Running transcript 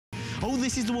Oh,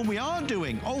 this is the one we are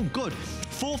doing. Oh, good.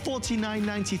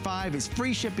 $449.95. It's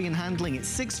free shipping and handling. It's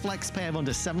 6 flex pay of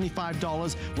under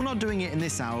 $75. We're not doing it in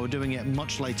this hour. We're doing it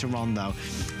much later on, though.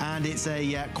 And it's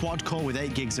a quad core with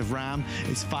 8 gigs of RAM.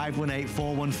 It's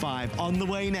 518415. On the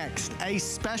way next, a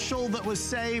special that was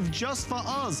saved just for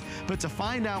us. But to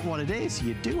find out what it is,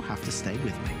 you do have to stay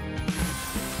with me.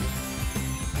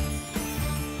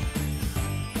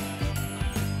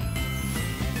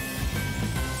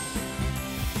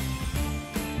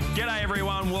 G'day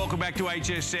everyone, welcome back to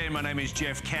HSN. My name is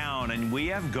Jeff Cowan and we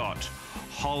have got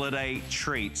holiday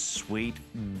treats, sweet,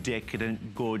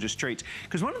 decadent, gorgeous treats.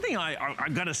 Because one thing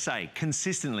I've got to say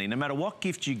consistently, no matter what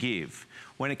gift you give,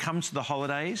 when it comes to the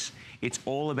holidays, it's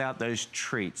all about those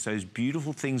treats, those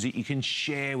beautiful things that you can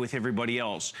share with everybody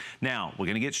else. Now, we're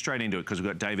going to get straight into it because we've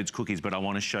got David's cookies, but I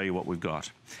want to show you what we've got.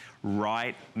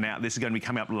 Right now, this is going to be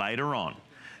coming up later on.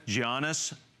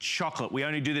 Giannis chocolate. We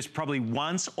only do this probably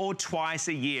once or twice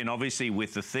a year, and obviously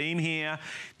with the theme here,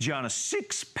 Gianna,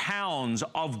 6 pounds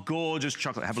of gorgeous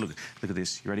chocolate. Have a look. Look at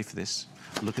this. You ready for this?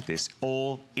 Look at this.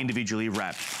 All individually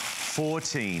wrapped.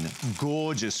 14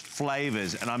 gorgeous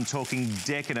flavors, and I'm talking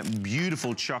decadent,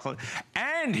 beautiful chocolate.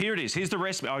 And here it is. Here's the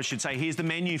recipe. I should say, here's the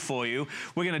menu for you.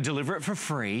 We're going to deliver it for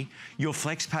free. Your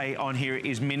flex pay on here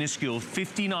is minuscule,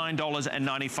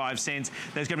 $59.95.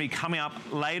 That's going to be coming up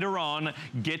later on.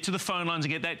 Get to the phone lines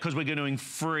and get that because we're doing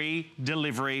free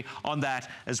delivery on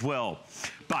that as well.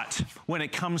 But when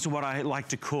it comes to what I like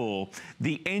to call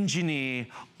the engineer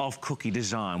of cookie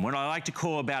design, what I like to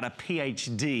call about a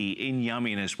PhD in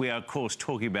yumminess, we are, of course,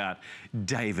 talking about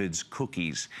David's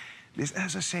cookies.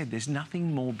 As I said, there's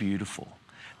nothing more beautiful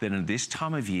than at this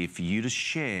time of year for you to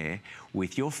share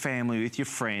with your family, with your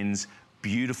friends,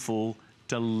 beautiful,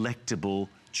 delectable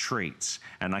treats.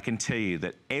 And I can tell you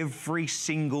that every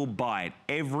single bite,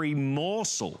 every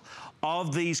morsel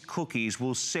of these cookies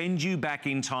will send you back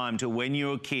in time to when you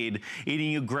were a kid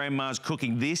eating your grandma's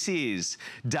cooking. This is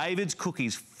David's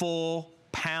Cookies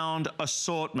 4-pound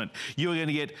assortment. You're going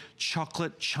to get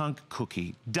chocolate chunk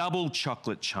cookie, double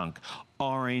chocolate chunk,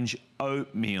 orange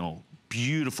oatmeal,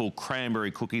 beautiful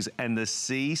cranberry cookies, and the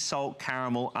sea salt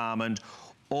caramel almond,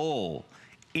 all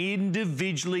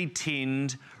individually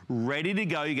tinned, ready to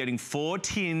go. You're getting 4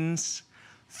 tins,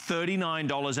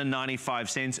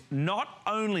 $39.95. Not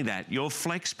only that, your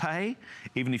flex pay,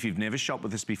 even if you've never shopped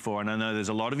with us before, and I know there's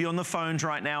a lot of you on the phones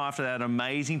right now after that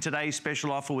amazing today's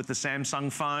special offer with the Samsung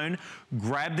phone,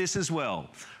 grab this as well.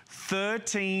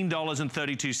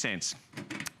 $13.32.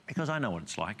 Because I know what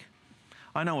it's like.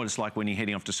 I know what it's like when you're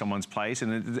heading off to someone's place,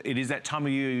 and it is that time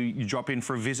of year you drop in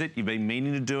for a visit. You've been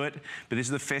meaning to do it, but this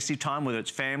is the festive time, whether it's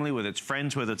family, whether it's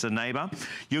friends, whether it's a neighbor.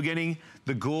 You're getting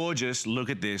the gorgeous, look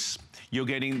at this. You're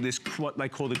getting this, what they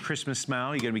call the Christmas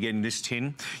smell. You're going to be getting this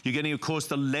tin. You're getting, of course,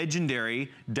 the legendary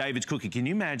David's Cookie. Can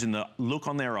you imagine the look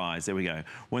on their eyes? There we go.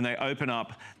 When they open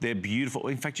up, they're beautiful.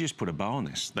 In fact, you just put a bow on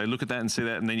this. They look at that and see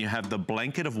that, and then you have the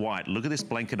blanket of white. Look at this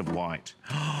blanket of white.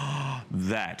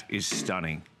 That is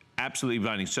stunning. Absolutely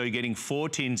burning. So you're getting 4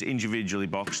 tins individually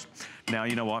boxed. Now,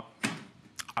 you know what?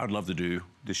 I'd love to do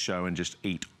this show and just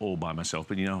eat all by myself,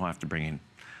 but you know who I have to bring in?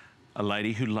 A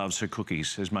lady who loves her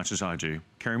cookies as much as I do.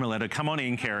 Kerry Milletta, come on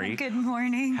in, Kerry. Good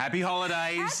morning. Happy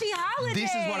holidays. Happy holidays.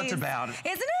 This is what it's about. Isn't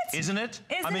it? Isn't it?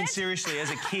 I mean, seriously, as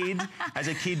a kid,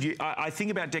 I think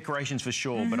about decorations for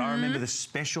sure, but I remember the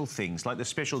special things, like the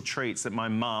special treats that my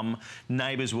mum,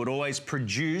 neighbours would always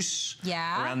produce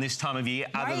around this time of year,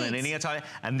 other than any other time,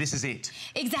 and this is it.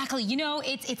 Exactly. You know,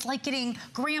 it's like getting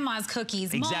grandma's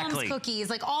cookies, mom's cookies,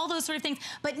 like all those sort of things,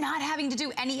 but not having to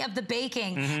do any of the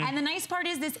baking. And the nice part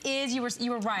is this is,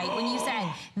 you were right when you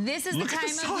said, this is the time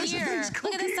of year.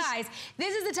 Look at the size.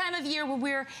 This is the time of year where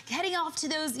we're heading off to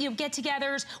those,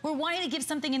 get-togethers. We're wanting to give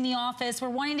something in the office. We're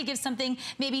wanting to give something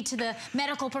maybe to the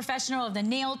medical professional or the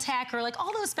nail tech or like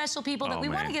all those special people that we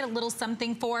want to get a little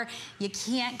something for. You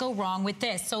can't go wrong with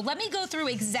this. So let me go through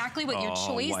exactly what your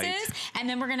choice is, and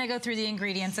then we're going to go through the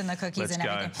ingredients and the cookies and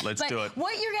everything. Let's do it.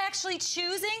 What you're actually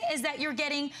choosing is that you're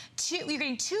getting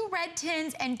 2 red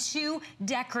tins and 2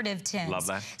 decorative tins. Love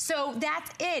that. So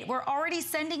that's it. We're already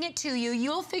sending it to you.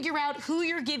 You'll figure out who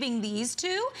you're giving these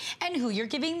to and who you're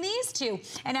giving these to.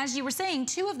 And as you were saying,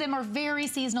 2 of them are very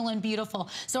seasonal and beautiful.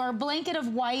 So our blanket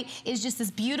of white is just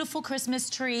this beautiful Christmas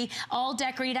tree, all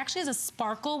decorated. It actually has a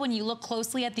sparkle when you look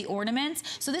closely at the ornaments.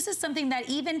 So this is something that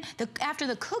even after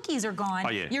the cookies are gone,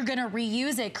 you're gonna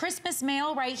reuse it. Christmas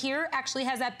mail right here actually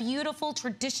has that beautiful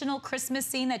traditional Christmas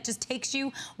scene that just takes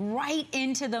you right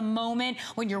into the moment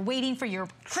when you're waiting for your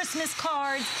Christmas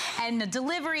cards and the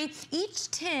delivery. Each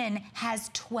tin has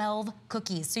 12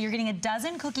 cookies. So you're getting a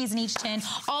dozen cookies in each tin.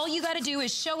 All you gotta do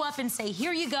is show up and say,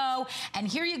 here you you go. And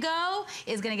here you go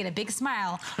is gonna get a big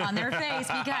smile on their face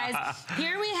because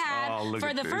here we have,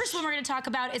 for the first one we're gonna talk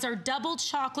about is our double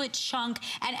chocolate chunk.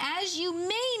 And as you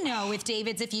may know with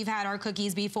David's, if you've had our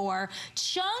cookies before,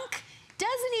 chunk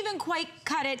doesn't even quite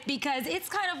cut it because it's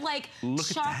kind of like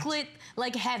chocolate,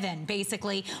 like heaven,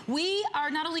 basically. We are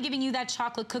not only giving you that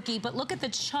chocolate cookie, but look at the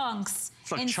chunks.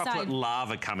 It's like inside. chocolate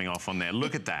lava coming off on there.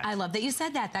 Look at that. I love that you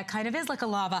said that. That kind of is like a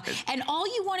lava. And all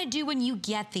you want to do when you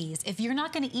get these, if you're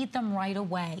not going to eat them right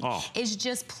away, is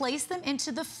just place them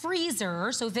into the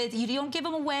freezer. So if you don't give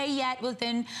them away yet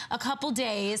within a couple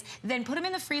days, then put them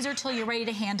in the freezer till you're ready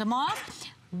to hand them off.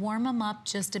 Warm them up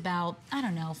just about, I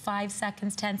don't know, 5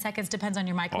 seconds, 10 seconds, depends on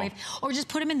your microwave. Or just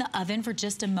put them in the oven for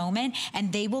just a moment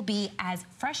and they will be as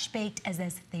fresh baked as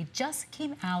if they just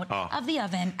came out of the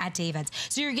oven at David's.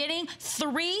 So you're getting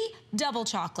 3 double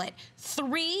chocolate,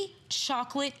 3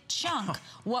 chocolate chunk.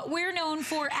 What we're known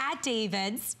for at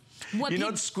David's. You're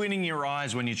not squinting your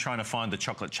eyes when you're trying to find the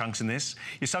chocolate chunks in this.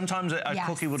 Sometimes a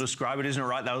cookie will describe it, isn't it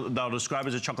right? They'll describe it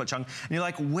as a chocolate chunk. And you're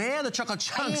like, where are the chocolate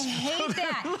chunks? I hate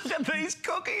that. Look at these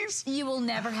cookies. You will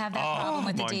never have that problem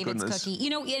with the David's cookie.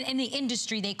 You know, in the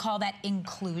industry, they call that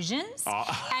inclusions.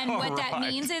 And what that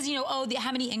means is, you know,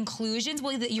 how many inclusions?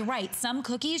 Well, you're right. Some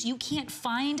cookies, you can't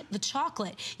find the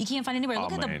chocolate. You can't find anywhere.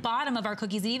 Look at the bottom of our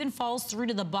cookies. It even falls through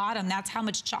to the bottom. That's how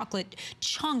much chocolate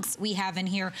chunks we have in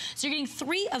here. So you're getting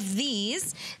 3 of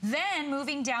these. Then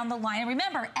moving down the line, and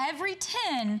remember, every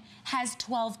tin has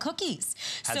 12 cookies.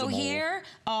 So here,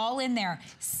 all in there,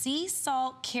 sea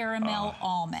salt caramel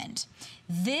almond.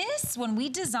 This, when we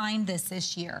designed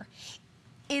this year,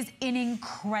 is an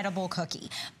incredible cookie.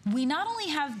 We not only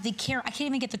have the I can't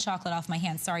even get the chocolate off my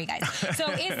hands, sorry guys. So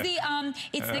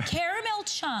it's the caramel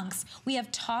chunks. We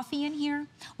have toffee in here,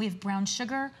 we have brown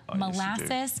sugar,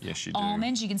 molasses,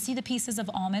 almonds. You can see the pieces of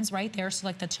almonds right there, so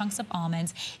like the chunks of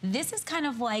almonds. This is kind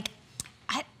of like,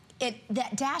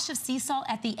 that dash of sea salt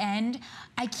at the end,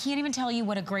 I can't even tell you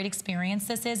what a great experience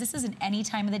this is. This is an any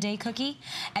time of the day cookie,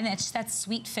 and that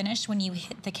sweet finish when you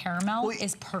hit the caramel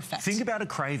is perfect. Think about a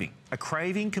craving. A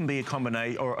craving can be a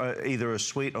combination, or either a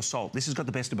sweet or salt. This has got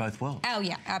the best of both worlds. Oh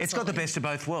yeah, absolutely. It's got the best of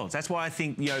both worlds. That's why I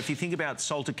think, you know, if you think about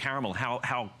salted caramel,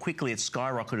 how quickly it's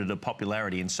skyrocketed to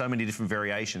popularity in so many different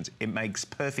variations, it makes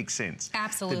perfect sense.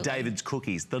 Absolutely. The David's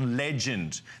cookies, the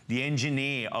legend, the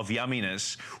engineer of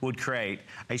yumminess would create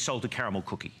a salted caramel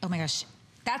cookie. Oh my gosh.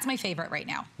 That's my favorite right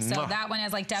now. So that one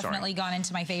has like definitely gone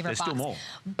into my favorite box. There's still more.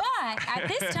 But at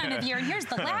this time of year, and here's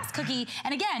the last cookie,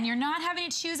 and again, you're not having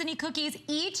to choose any cookies.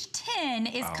 Each tin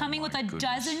is coming with a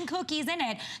dozen cookies in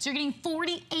it. So you're getting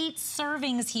 48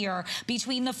 servings here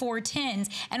between the 4 tins.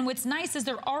 And what's nice is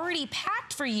they're already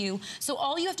packed for you. So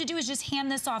all you have to do is just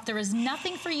hand this off. There is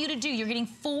nothing for you to do. You're getting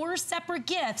 4 separate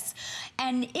gifts.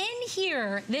 And in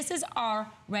here, this is our,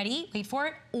 ready, wait for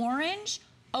it, orange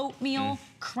oatmeal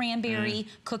cranberry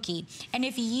cookie. And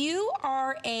if you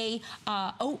are a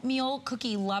oatmeal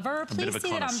cookie lover, please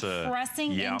see that I'm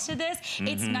pressing into this.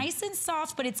 It's nice and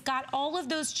soft, but it's got all of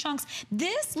those chunks.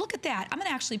 This, look at that. I'm gonna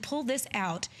actually pull this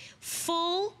out.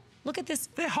 Full, look at this.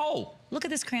 They're whole. Look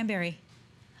at this cranberry.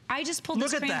 I just pulled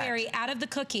this cranberry out of the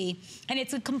cookie, and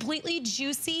it's a completely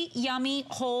juicy, yummy,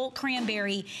 whole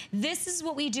cranberry. This is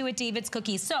what we do at David's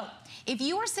Cookies. So, if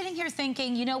you are sitting here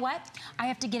thinking, you know what? I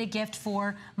have to get a gift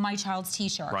for my child's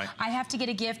t-shirt. I have to get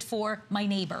a gift for my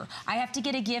neighbor. I have to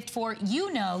get a gift for,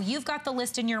 you know, you've got the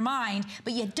list in your mind,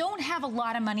 but you don't have a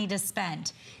lot of money to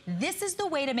spend. This is the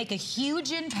way to make a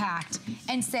huge impact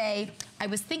and say, I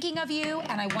was thinking of you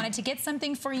and I wanted to get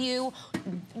something for you.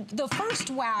 The first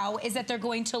wow is that they're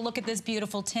going to look at this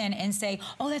beautiful tin and say,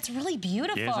 oh, that's really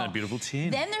beautiful. Yeah, isn't that a beautiful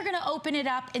tin? Then they're gonna open it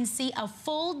up and see a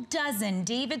full dozen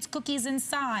David's cookies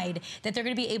inside that they're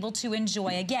gonna be able to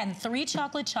enjoy. Again, 3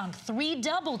 chocolate chunk, 3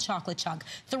 double chocolate chunk,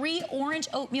 3 orange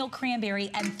oatmeal cranberry,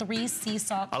 and 3 sea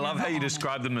salt I love how you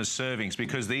describe them as servings,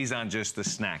 because these aren't just the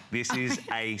snack. This is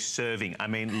a serving. I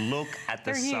mean, look at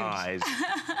the size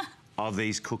of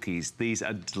these cookies. These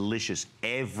are delicious.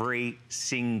 Every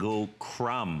single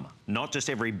crumb, not just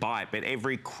every bite, but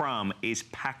every crumb is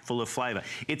packed full of flavor.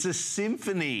 It's a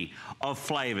symphony of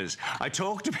flavors. I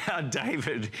talked about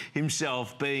David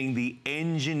himself being the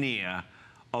engineer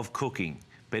of cooking,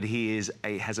 but he has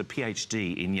a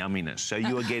PhD in yumminess. So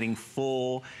you are getting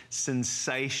 4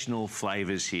 sensational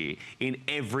flavors here in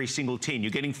every single tin.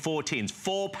 You're getting 4 tins,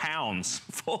 4 pounds,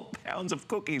 4 pounds of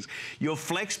cookies. Your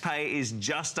flex pay is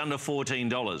just under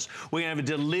 $14. We're gonna have a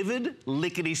delivered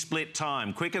lickety-split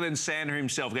time, quicker than Santa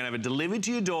himself. We're gonna have it delivered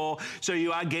to your door. So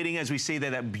you are getting, as we see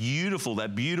there, that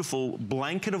beautiful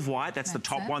blanket of white. That's the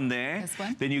top one there.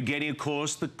 Then you're getting, of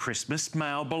course, the Christmas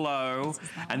mail below.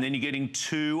 And then you're getting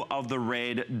 2 of the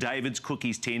red brand David's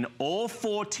Cookies tin. All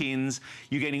 4 tins.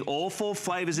 You're getting all 4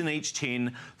 flavors in each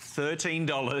tin. $13.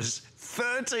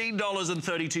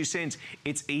 $13.32.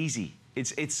 It's easy.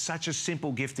 It's such a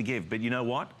simple gift to give. But you know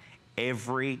what?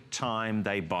 Every time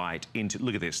they bite into,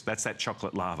 look at this, that's that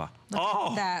chocolate lava. Look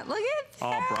at that. Look at that.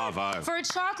 Oh, bravo. For a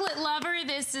chocolate lover,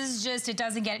 this is just, it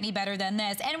doesn't get any better than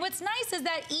this. And what's nice is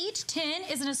that each tin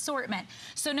is an assortment.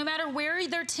 So no matter where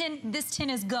this tin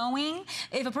is going,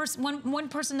 if a person, one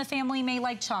person in the family may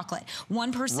like chocolate.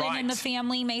 One person in the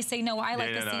family may say, no, I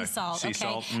like the sea salt. Sea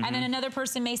salt. And then another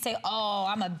person may say, oh,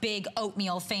 I'm a big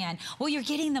oatmeal fan. Well, you're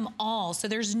getting them all. So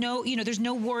there's no, there's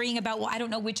no worrying about, well, I don't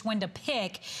know which one to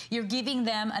pick. You're giving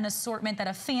them an assortment that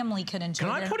a family could enjoy.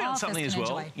 Can I put out something as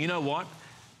well? You know what?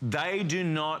 They do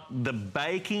not, the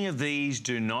baking of these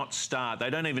do not start. They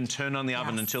don't even turn on the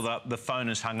oven until the phone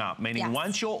is hung up. Meaning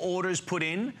once your order is put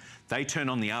in, they turn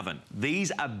on the oven.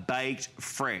 These are baked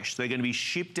fresh. They're going to be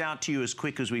shipped out to you as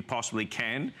quick as we possibly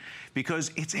can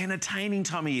because it's entertaining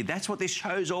time of year. That's what this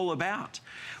show's all about.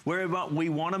 We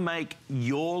want to make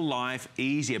your life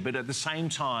easier, but at the same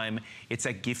time, it's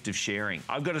a gift of sharing.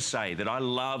 I've got to say that I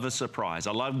love a surprise.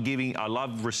 I love giving, I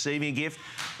love receiving a gift,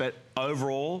 but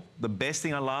overall, the best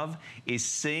thing I love is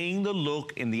seeing the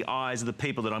look in the eyes of the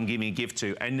people that I'm giving a gift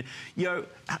to. And,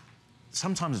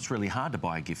 sometimes it's really hard to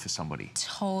buy a gift for somebody.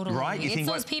 Totally. Right? It's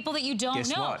those people that you don't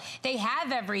know. What? They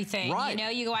have everything. Right.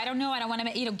 You go, I don't know, I don't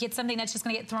want to get something that's just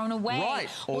going to get thrown away. Right.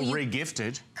 Or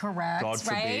re-gifted. Correct. God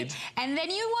forbid. Right? And then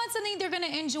you want something they're going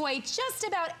to enjoy. Just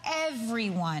about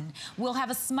everyone will have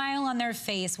a smile on their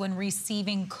face when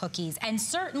receiving cookies. And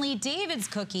certainly David's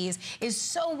Cookies is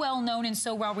so well known and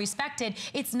so well respected.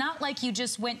 It's not like you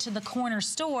just went to the corner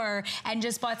store and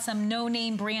just bought some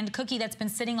no-name brand cookie that's been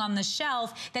sitting on the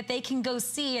shelf that they can go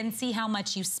see how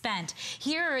much you spent.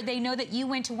 Here, they know that you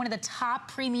went to one of the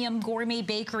top premium gourmet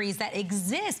bakeries that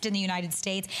exist in the United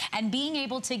States, and being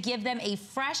able to give them a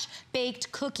fresh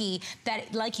baked cookie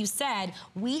that, like you said,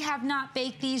 we have not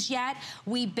baked these yet.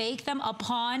 We bake them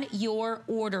upon your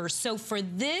order. So for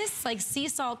this, like sea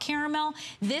salt caramel,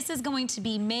 this is going to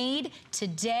be made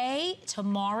today,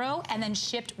 tomorrow, and then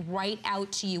shipped right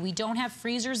out to you. We don't have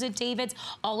freezers at David's.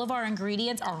 All of our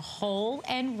ingredients are whole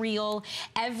and real.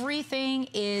 Everything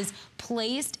is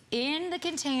placed in the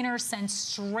container, sent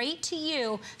straight to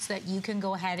you so that you can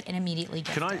go ahead and immediately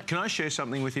get it. Can I share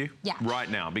something with you? Yeah.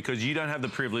 Right now, because you don't have the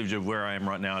privilege of where I am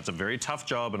right now. It's a very tough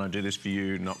job and I do this for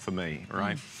you, not for me,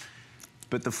 right?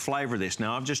 But the flavour of this,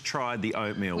 now I've just tried the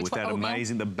oatmeal with that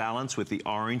amazing, the balance with the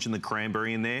orange and the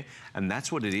cranberry in there, and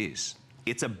that's what it is.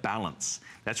 It's a balance.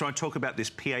 That's why I talk about this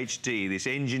PhD, this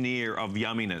engineer of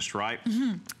yumminess, right?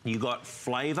 You got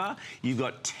flavour, you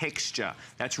got texture.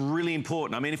 That's really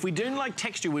important. I mean, if we didn't like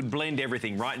texture, we'd blend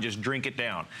everything, right, and just drink it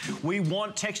down. We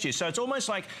want texture. So it's almost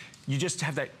like you just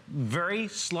have that very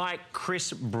slight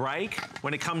crisp break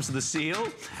when it comes to the seal,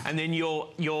 and then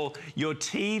your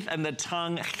teeth and the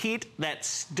tongue hit that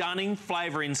stunning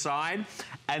flavour inside.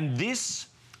 And this,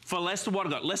 for less than what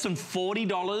I got, less than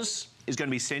 $40, is going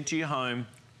to be sent to your home,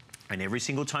 and every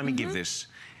single time you give this,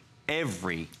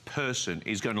 every person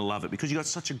is going to love it because you got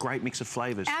such a great mix of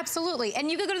flavors. Absolutely.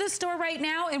 And you could go to the store right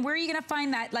now, and where are you going to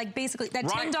find that, like, basically that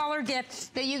 $10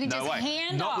 gift that you can just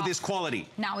hand off? Not with this quality.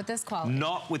 Not with this quality.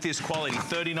 Not with this quality.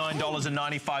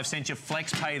 $39.95, your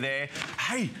flex pay there.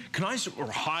 Hey, can I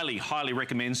highly, highly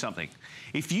recommend something?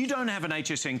 If you don't have an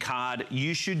HSN card,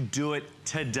 you should do it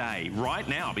today, right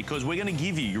now, because we're going to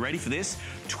give you ready for this?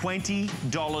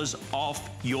 $20 off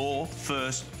your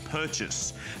first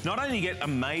purchase. Not only you get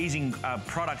amazing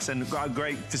products and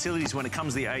great facilities when it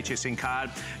comes to the HSN card,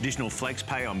 additional flex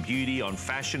pay on beauty, on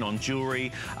fashion, on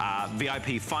jewelry,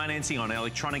 VIP financing on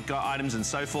electronic items and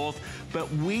so forth, but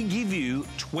we give you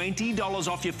 $20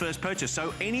 off your first purchase.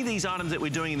 So any of these items that we're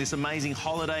doing in this amazing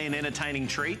holiday and entertaining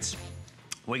treats,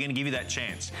 we're going to give you that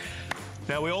chance.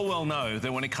 Now, we all well know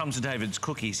that when it comes to David's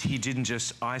Cookies, he didn't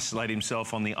just isolate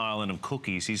himself on the island of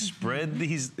cookies. He spread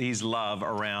his love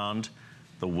around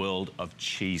the world of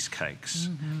cheesecakes.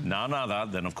 None other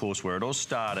than, of course, where it all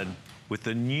started with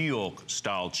the New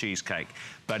York-style cheesecake.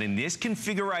 But in this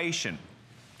configuration,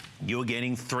 you're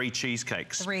getting 3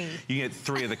 cheesecakes. 3. You get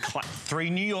 3 of the 3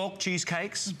 New York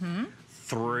cheesecakes,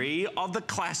 3 of the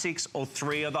classics, or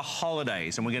 3 of the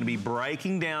holidays. And we're going to be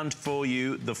breaking down for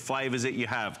you the flavors that you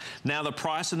have. Now, the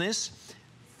price on this,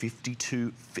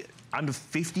 under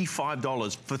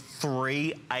 $55 for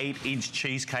 3 8-inch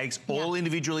cheesecakes, all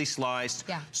individually sliced,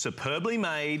 superbly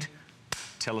made.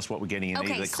 tell us what we're getting in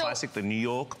either the classic, the New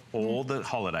York, or the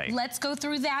holiday. Let's go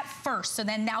through that first. So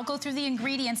then now go through the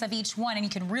ingredients of each one and you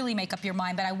can really make up your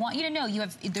mind. But I want you to know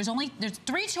there's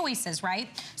 3 choices, right?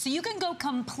 So you can go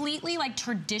completely like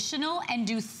traditional and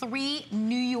do 3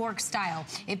 New York style.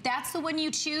 If that's the one you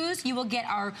choose, you will get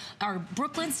our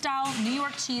Brooklyn style New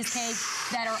York cheesecake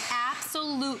that are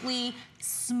absolutely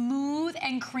smooth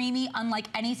and creamy, unlike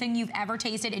anything you've ever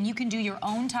tasted. And you can do your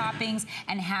own toppings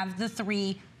and have the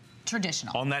 3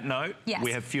 traditional. On that note, yes,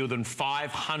 we have fewer than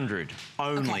 500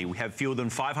 only. Okay. We have fewer than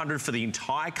 500 for the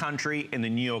entire country in the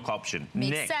New York option.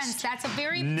 Makes sense. That's a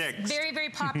very, very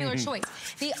popular choice.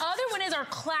 The other one is our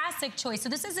classic choice. So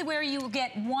this is where you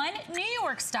get one New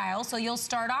York style. So you'll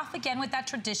start off again with that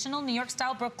traditional New York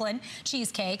style Brooklyn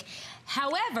cheesecake.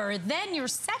 However, then your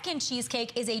second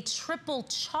cheesecake is a triple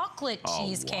chocolate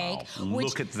cheesecake. Wow. Which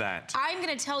look at that. I'm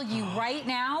going to tell you right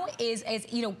now is,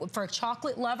 you know, for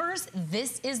chocolate lovers,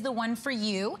 this is the one for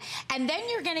you. And then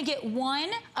you're going to get one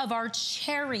of our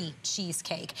cherry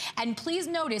cheesecake. And please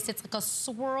notice it's like a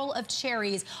swirl of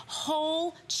cherries,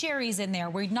 whole cherries in there.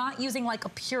 We're not using like a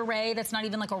puree. That's not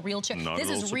even like a real cherry. This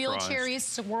is real cherries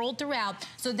swirled throughout.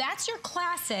 So that's your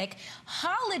classic.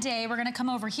 Holiday, we're going to come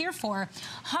over here for.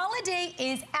 Holiday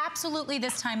is absolutely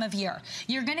this time of year.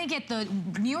 You're gonna get the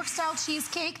New York style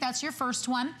cheesecake, that's your first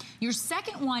one. Your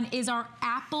second one is our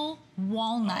apple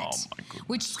walnut,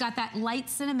 which has got that light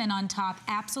cinnamon on top,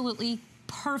 absolutely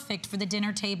perfect for the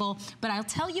dinner table. But I'll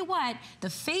tell you what, the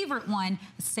favorite one,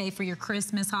 say for your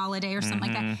Christmas holiday or something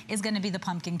like that, is gonna be the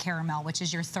pumpkin caramel, which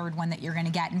is your third one that you're gonna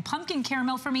get. And pumpkin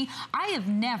caramel for me, I have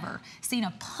never seen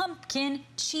a pumpkin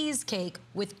cheesecake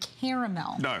with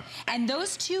caramel. No. And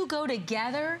those two go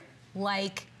together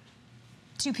like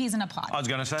 2 peas in a pod. I was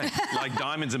going to say, like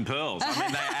diamonds and pearls. I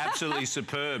mean, they're absolutely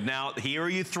superb. Now, here are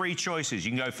your 3 choices.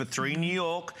 You can go for 3 New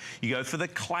York. You go for the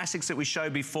classics that we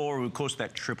showed before. Of course,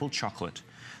 that triple chocolate,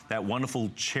 that wonderful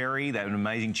cherry, that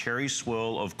amazing cherry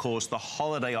swirl. Of course, the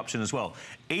holiday option as well.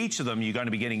 Each of them, you're going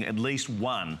to be getting at least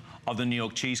one of the New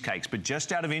York cheesecakes. But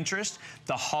just out of interest,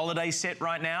 the holiday set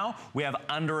right now, we have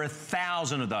under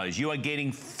 1,000 of those. You are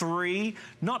getting 3,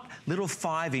 not little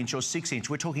 5-inch or 6-inch.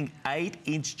 We're talking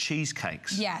 8-inch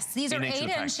cheesecakes. Yes, these are 8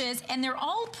 inches, and they're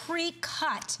all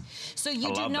pre-cut. So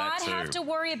you do not have to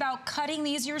worry about cutting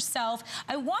these yourself.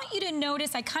 I want you to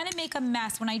notice, I kind of make a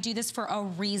mess when I do this for a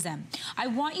reason. I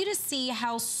want you to see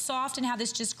how soft and how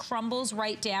this just crumbles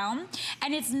right down.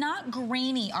 And it's not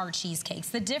grainy, our cheesecakes.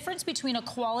 The difference between a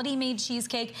quality made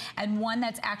cheesecake and one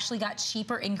that's actually got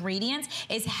cheaper ingredients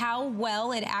is how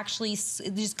well it actually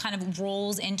just kind of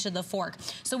rolls into the fork.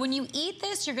 So when you eat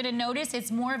this, you're gonna notice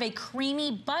it's more of a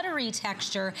creamy, buttery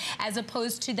texture as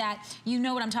opposed to that, you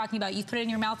know what I'm talking about. You put it in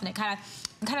your mouth and it kind of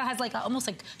has like almost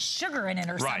like sugar in it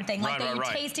or something. Like that you're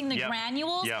tasting the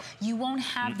granules. You won't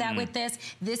have that with this.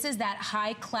 This is that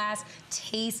high class,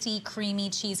 tasty, creamy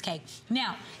cheesecake.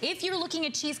 Now, if you're looking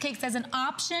at cheesecakes as an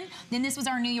option, then this was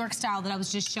our New York style that I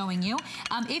was just showing you.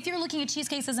 If you're looking at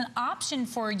cheesecakes as an option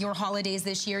for your holidays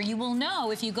this year, you will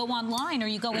know if you go online or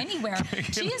you go anywhere,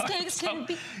 cheesecakes can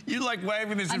be... You like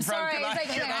waving this in front.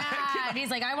 And he's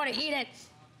like, I want to eat it.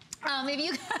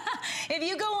 If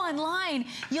you go online,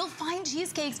 you'll find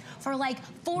cheesecakes for like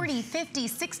 $40, $50,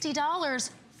 $60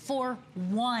 for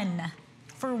one.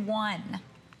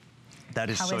 That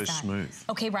is so smooth.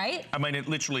 Okay, right? I mean, it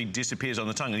literally disappears on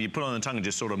the tongue. And you put it on the tongue and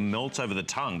just sort of melts over the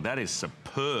tongue. That is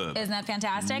superb. Isn't that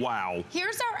fantastic? Wow.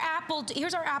 Here's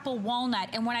our apple walnut.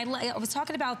 And when I was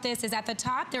talking about this, is at the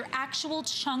top, they're actual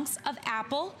chunks of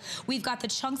apple. We've got the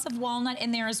chunks of walnut in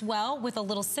there as well with a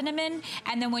little cinnamon.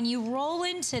 And then when you roll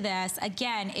into this,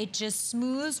 again, it just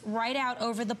smooths right out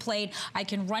over the plate. I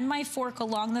can run my fork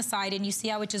along the side and you see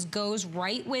how it just goes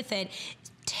right with it.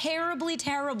 Terribly,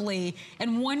 terribly,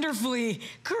 and wonderfully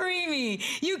creamy.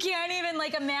 You can't even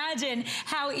like imagine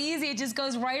how easy it just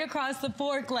goes right across the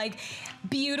fork, like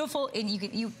beautiful. And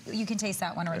you can taste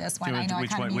that one or this one. I know I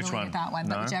kind of usually get that one,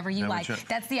 but whichever you like.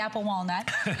 That's the apple walnut.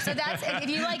 So that's if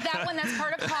you like that one, that's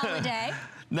part of holiday.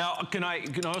 Now, can I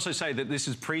also say that this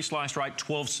is pre-sliced, right?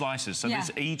 12 slices. So this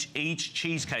each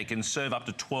cheesecake can serve up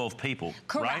to 12 people.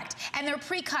 Correct. Right? And they're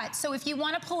pre-cut. So if you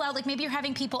want to pull out, like maybe you're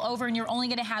having people over and you're only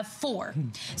going to have 4.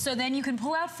 So then you can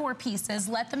pull out 4 pieces,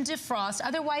 let them defrost.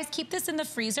 Otherwise, keep this in the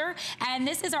freezer. And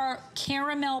this is our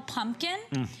caramel pumpkin,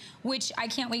 which I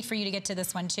can't wait for you to get to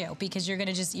this one too, because you're going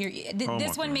to just,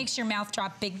 this one makes your mouth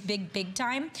drop big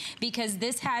time, because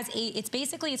this has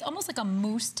it's almost like a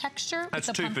mousse texture.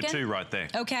 That's 2 for 2 right there.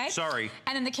 Okay. Sorry.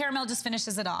 And then the caramel just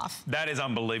finishes it off. That is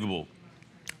unbelievable.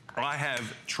 I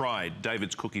have tried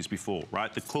David's cookies before,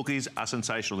 right? The cookies are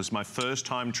sensational. This is my first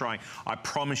time trying. I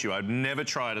promise you, I've never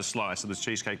tried a slice of this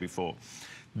cheesecake before.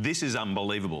 This is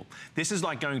unbelievable. This is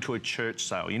like going to a church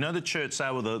sale. You know the church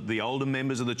sale where the older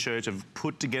members of the church have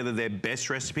put together their best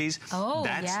recipes? Oh,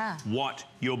 That's what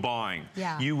you're buying.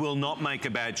 Yeah. You will not make a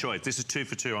bad choice. This is 2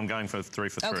 for 2. I'm going for 3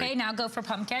 for 3. Okay, now go for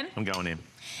pumpkin. I'm going in.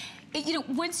 You know,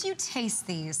 once you taste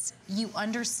these, you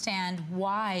understand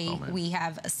why we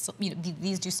have, you know,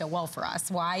 these do so well for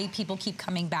us, why people keep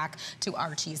coming back to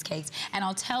our cheesecakes. And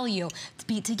I'll tell you,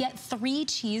 to get 3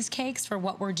 cheesecakes for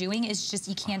what we're doing is just,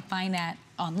 you can't find that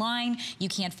online. You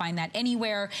can't find that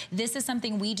anywhere. This is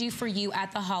something we do for you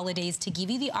at the holidays to give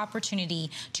you the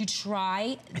opportunity to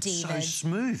try David's. It's so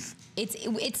smooth.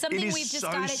 It's something we've just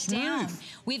got it down.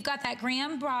 We've got that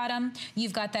graham bottom.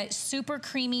 You've got that super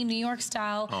creamy New York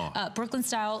style, Brooklyn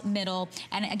style middle.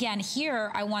 And again,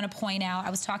 here I want to point out, I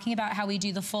was talking about how we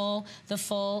do the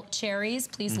full cherries.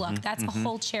 Please look, that's a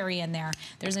whole cherry in there.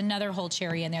 There's another whole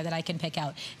cherry in there that I can pick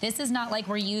out. This is not like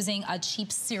we're using a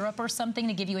cheap syrup or something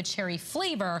to give you a cherry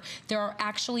flavor. There are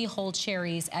actually whole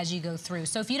cherries as you go through.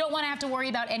 So if you don't want to have to worry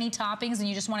about any toppings and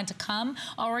you just want it to come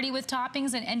already with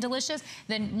toppings and delicious,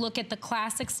 then look at the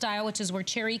classic style, which is where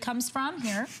cherry comes from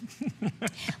here.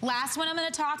 Last one I'm going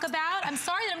to talk about. I'm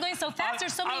sorry that I'm going so fast.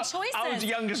 There's so many choices. I was the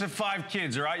youngest of 5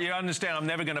 kids, all right? You understand I'm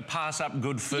never going to pass up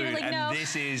good food. Like, and no.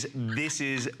 this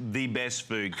is the best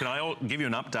food. Can I give you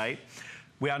an update?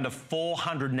 We're under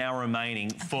 400 now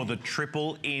remaining for the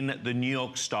triple in the New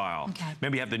York style.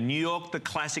 Remember, you have the New York, the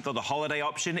classic, or the holiday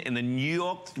option. In the New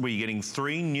York, where you're getting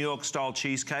 3 New York style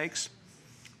cheesecakes,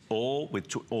 all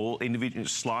individually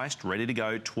sliced, ready to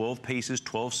go, 12 pieces,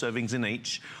 12 servings in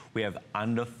each. We have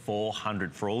under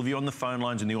 400. For all of you on the phone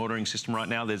lines in the ordering system right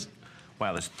now, there's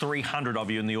 300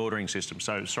 of you in the ordering system.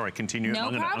 So, sorry, continue. No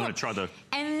problem. I'm going to try the...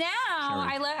 And now,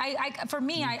 for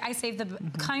me, I save the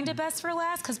kind of best for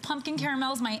last, because pumpkin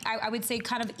caramel is I would say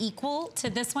kind of equal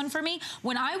to this one for me.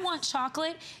 When I want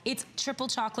chocolate, it's triple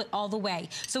chocolate all the way.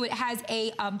 So it has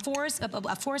a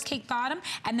forest cake bottom,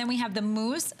 and then we have the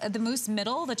mousse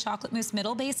middle, the chocolate mousse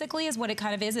middle basically is what it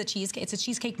kind of is, it's a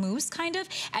cheesecake mousse kind of,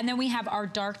 and then we have our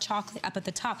dark chocolate up at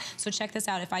the top. So check this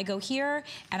out. If I go here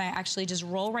and I actually just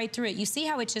roll right through it, you see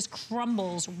how it just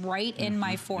crumbles right in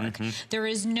my fork. There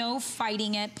is no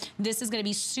fighting it. This is going to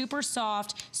be super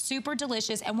soft, super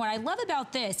delicious. And what I love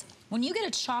about this, when you get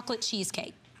a chocolate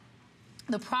cheesecake,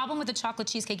 the problem with the chocolate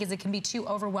cheesecake is it can be too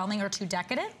overwhelming or too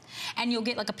decadent, and you'll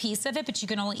get like a piece of it, but you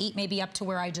can only eat maybe up to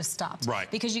where I just stopped. Right.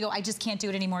 Because you go, I just can't do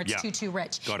it anymore. It's too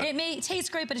rich. Got it. It may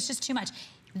taste great, but it's just too much.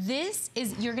 This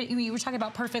is, you were talking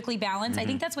about perfectly balanced. I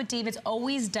think that's what David's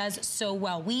always does so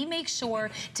well. We make sure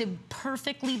to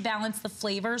perfectly balance the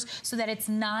flavors so that it's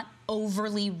not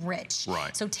overly rich.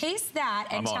 Right. So taste that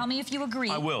and tell me if you agree.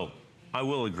 I will. I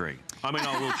will agree. I mean,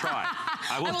 I will try.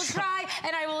 I will try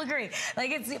and I will agree.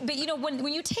 But you know,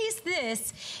 when you taste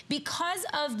this, because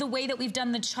of the way that we've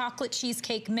done the chocolate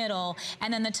cheesecake middle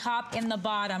and then the top and the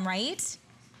bottom, right?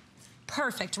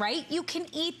 Perfect, right? You can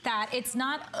eat that. It's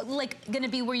not like going to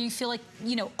be where you feel like,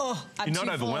 you know, oh, I'm You're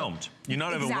not overwhelmed. You're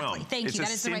not overwhelmed. Thank you.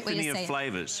 That is the right way to say it. It's a symphony of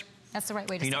flavors. That's the right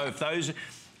way to say it. You know,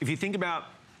 if you think about,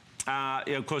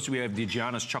 of course, we have the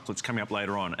Giannis chocolates coming up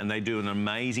later on, and they do an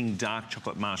amazing dark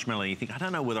chocolate marshmallow. And you think, I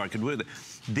don't know whether I could work with it.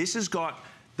 This has got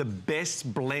the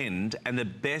best blend and the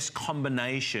best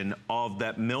combination of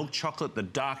that milk chocolate, the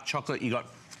dark chocolate. You got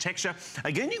texture.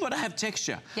 Again, you've got to have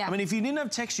texture. I mean, if you didn't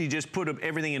have texture, you just put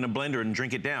everything in a blender and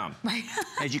drink it down. Right.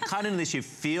 As you cut into this, you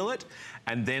feel it.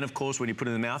 And then, of course, when you put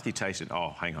it in the mouth, you taste it.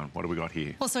 Oh, hang on. What do we got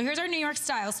here? Well, so here's our New York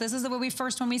style. So this is the one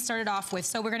we started off with.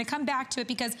 So we're going to come back to it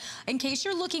because in case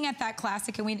you're looking at that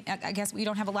classic, and I guess we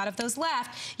don't have a lot of those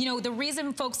left, you know, the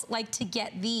reason folks like to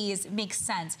get these makes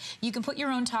sense. You can put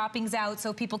your own toppings out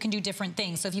so people can do different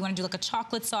things. So if you want to do like a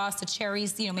chocolate sauce, the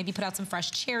cherries, you know, maybe put out some fresh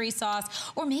cherry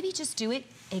sauce, or maybe just do it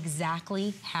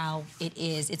exactly how it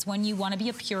is. It's when you want to be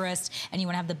a purist and you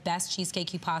want to have the best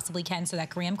cheesecake you possibly can. So that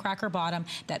graham cracker bottom,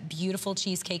 that beautiful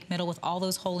cheesecake middle with all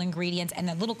those whole ingredients and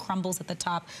the little crumbles at the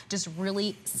top just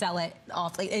really sell it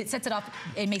off. Like, it sets it off,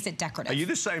 it makes it decorative. Are you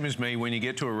the same as me when you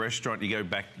get to a restaurant, you go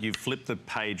back, you flip the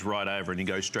page right over and you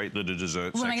go straight to the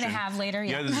dessert section? What am I going to have later?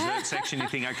 Yeah. You know, the dessert section, you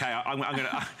think, okay, I'm going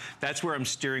to, that's where I'm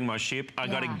steering my ship. I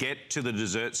got to get to the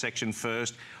dessert section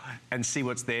first and see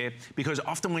what's there. Because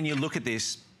often when you look at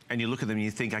this, and you look at them and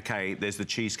you think, okay, there's the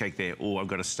cheesecake there. Oh, I've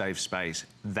got to save space.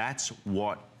 That's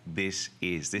what this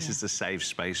is. This is the save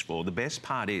space for. The best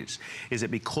part is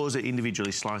that because they're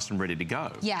individually sliced and ready to go,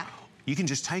 you can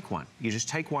just take one. You just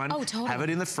take one, have it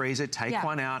in the freezer, take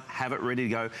one out, have it ready to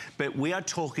go. But we are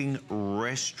talking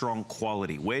restaurant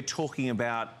quality. We're talking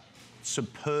about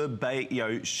superb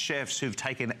chefs who've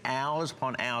taken hours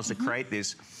upon hours to create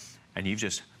this, and you've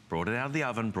just brought it out of the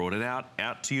oven, brought it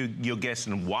out to your guests,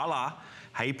 and voila,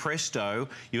 hey presto,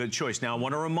 you got a choice. Now I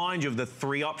want to remind you of the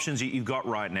 3 options that you've got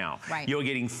right now. Right. You're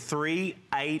getting 3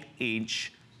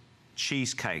 8-inch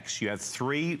cheesecakes. You have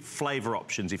 3 flavor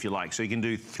options if you like. So you can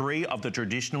do 3 of the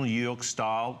traditional New York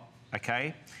style,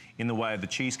 okay, in the way of the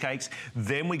cheesecakes.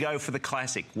 Then we go for the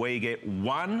classic, where you get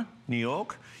 1 New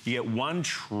York, you get 1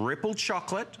 triple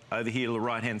chocolate over here to the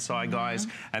right-hand side, guys,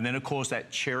 and then of course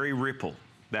that cherry ripple.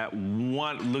 That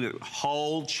one, look at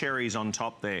whole cherries on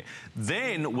top there.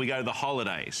 Then we go to the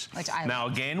holidays. Which I now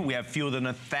love. again, we have fewer than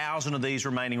 1,000 of these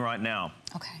remaining right now.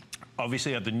 Okay.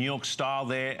 Obviously, have the New York style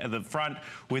there at the front.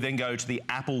 We then go to the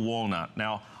apple walnut.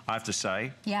 Now, I have to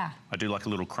say, I do like a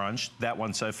little crunch. That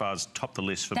one so far has topped the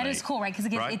list for me. That is cool, right? Because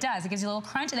it does. It gives you a little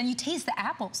crunch, and then you taste the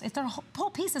apples. They're whole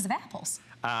pieces of apples.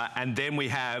 And then we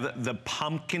have the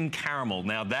pumpkin caramel.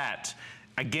 Now that,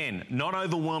 again, not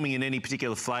overwhelming in any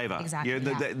particular flavour. Exactly,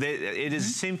 it is a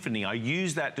symphony. I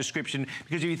use that description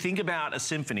because if you think about a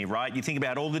symphony, right, you think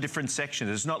about all the different sections.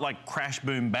 It's not like crash,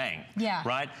 boom, bang,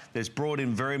 right? It's brought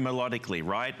in very melodically,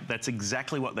 right? That's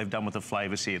exactly what they've done with the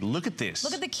flavours here. Look at this.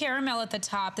 Look at the caramel at the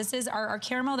top. This is our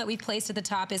caramel that we placed at the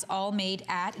top is all made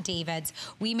at David's.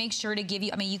 We make sure to give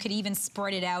you, I mean, you could even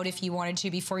spread it out if you wanted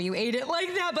to before you ate it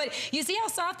like that, but you see how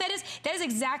soft that is? That is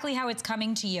exactly how it's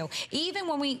coming to you. Even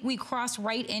when we cross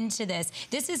right into this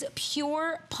is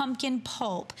pure pumpkin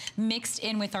pulp mixed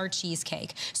in with our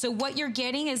cheesecake. So what you're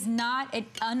getting is not an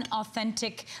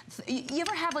unauthentic, you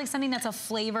ever have like something that's a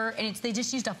flavor and they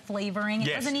just used a flavoring?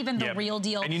 It wasn't even the real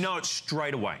deal. And you know it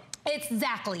straight away.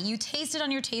 Exactly. You taste it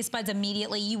on your taste buds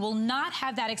immediately. You will not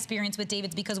have that experience with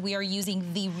David's because we are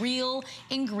using the real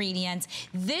ingredients.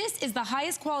 This is the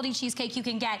highest quality cheesecake you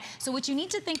can get. So what you need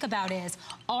to think about is,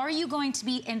 are you going to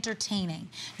be entertaining?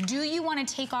 Do you want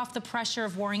to take off the pressure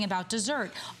of worrying about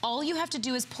dessert? All you have to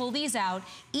do is pull these out.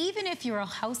 Even if you're a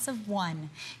house of 1,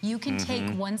 you can take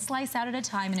 1 slice out at a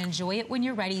time and enjoy it when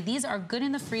you're ready. These are good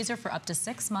in the freezer for up to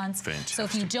 6 months. Fantastic. So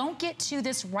if you don't get to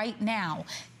this right now,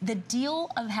 the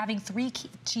deal of having 3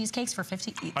 cheesecakes for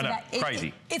 50, I know,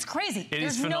 crazy. It's crazy.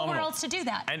 There's phenomenal. Nowhere else to do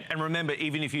that. And remember,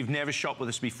 even if you've never shopped with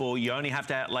us before, you only have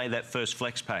to outlay that first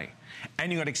flex pay.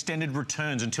 And you've got extended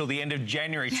returns until the end of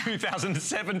January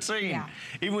 2017.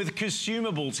 Even with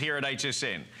consumables here at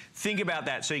HSN. Think about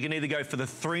that. So you can either go for the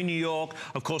 3 New York,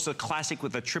 of course the classic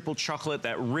with the triple chocolate,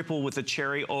 that ripple with the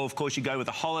cherry, or of course you go with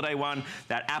the holiday one,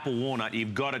 that apple walnut.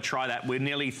 You've got to try that. We're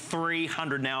nearly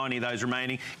 300 now, any of those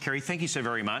remaining. Kerry, thank you so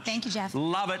very much. Thank you, Jeff.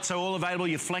 Love it. So all available,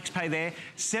 your flex pay there,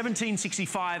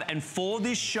 $17.65. And for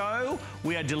this show,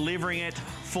 we are delivering it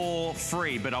for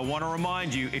free. But I want to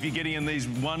remind you, if you're getting in these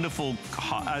wonderful,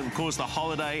 of course, the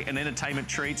holiday and entertainment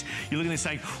treats, you're looking at this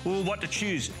saying, well, what to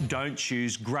choose? Don't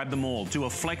choose. Grab them all. Do a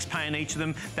flex pay in each of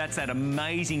them. That's that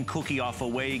amazing cookie offer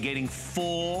where you're getting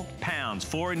 4 pounds,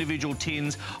 4 individual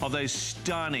tins of those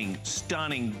stunning,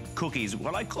 stunning cookies.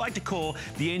 What I like to call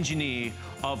the engineer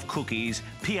of cookies,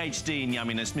 PhD in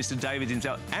yumminess, Mr. David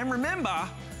himself. And remember,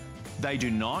 they do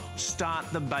not start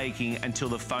the baking until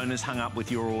the phone is hung up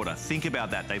with your order. Think about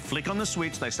that. They flick on the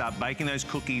switch, they start baking those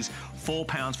cookies, 4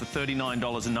 pounds for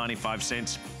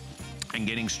 $39.95, and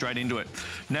getting straight into it.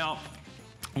 Now,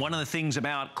 one of the things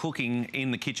about cooking in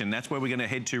the kitchen, that's where we're going to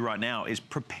head to right now, is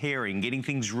preparing, getting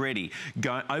things ready,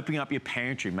 opening up your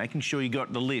pantry, making sure you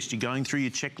got the list, you're going through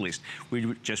your checklist.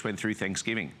 We just went through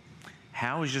Thanksgiving.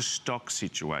 How is your stock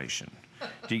situation?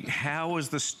 How was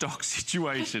the stock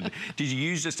situation? Did you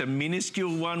use just a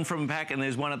minuscule one from back and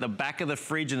there's one at the back of the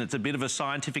fridge and it's a bit of a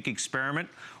scientific experiment?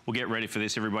 Well, get ready for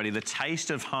this, everybody. The Taste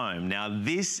of Home. Now,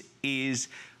 this is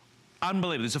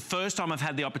unbelievable. It's the first time I've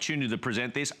had the opportunity to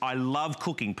present this. I love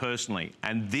cooking personally,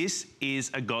 and this is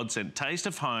a godsend. Taste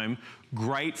of Home,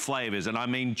 great flavors, and I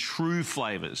mean true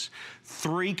flavors.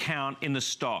 3 count in the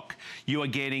stock. You are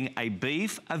getting a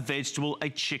beef, a vegetable, a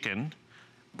chicken,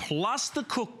 plus the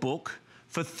cookbook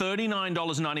for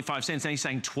 $39.95. Now you're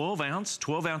saying 12 ounce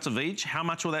of each. How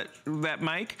much will that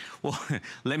make? Well,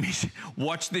 let me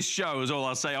watch this show is all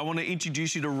I'll say. I want to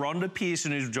introduce you to Rhonda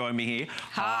Pearson, who's joined me here.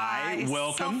 Hi,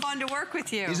 welcome. So fun to work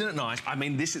with you. Isn't it nice? I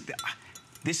mean, this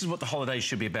is what the holidays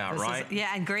should be about, right?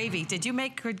 Yeah, and gravy. Did you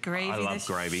make good gravy? I love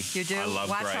gravy. You do? I love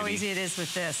Watch gravy. how easy it is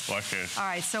with this. Watch this. All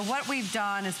right, so what we've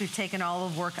done is we've taken all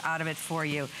the work out of it for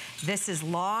you. This is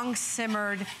long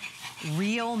simmered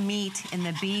real meat in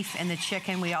the beef and the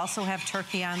chicken. We also have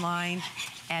turkey online.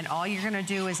 And all you're gonna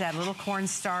do is add a little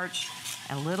cornstarch,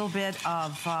 a little bit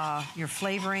of your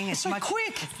flavoring. It's so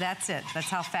quick. That's it. That's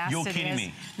how fast it is. You're kidding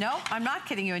me. No, I'm not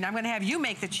kidding you. And I'm going to have you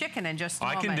make the chicken in just a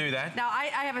moment. I can do that. Now, I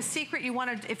have a secret.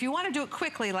 If you want to do it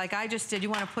quickly, like I just did, you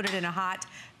want to put it in a hot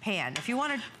pan. If you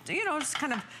want to, you know, just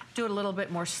kind of do it a little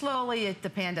bit more slowly, the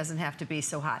pan doesn't have to be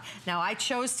so hot. Now, I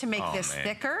chose to make this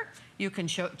thicker. You can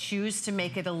choose to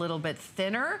make it a little bit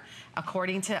thinner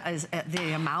according to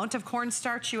the amount of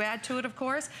cornstarch you add to it, of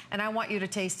course. And I want you to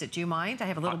taste it. Do you mind? I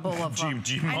have a little bowl of... Do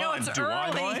you I know mind? it's Do early.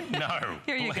 I mind? No.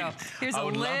 Here you go. Here's a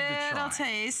little to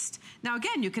taste. Now,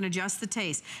 again, you can adjust the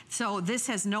taste. So this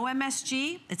has no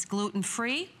MSG. It's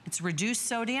gluten-free. It's reduced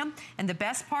sodium. And the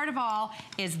best part of all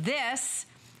is this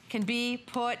can be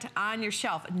put on your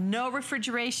shelf. No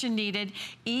refrigeration needed,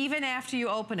 even after you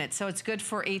open it. So it's good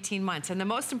for 18 months. And the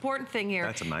most important thing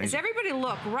here is everybody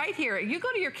look right here. You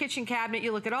go to your kitchen cabinet,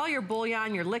 you look at all your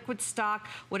bouillon, your liquid stock,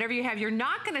 whatever you have. You're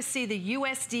not gonna see the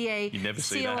USDA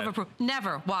seal of approval.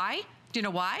 Never. Why? Do you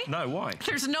know why? No, why?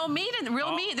 There's no meat in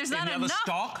real meat. There's not enough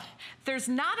stock. There's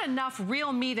not enough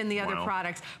real meat in the other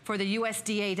products for the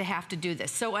USDA to have to do this.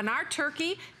 So in our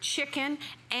turkey, chicken,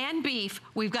 and beef,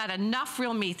 we've got enough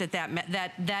real meat that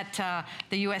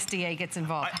the USDA gets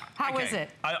involved. How is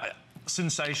it?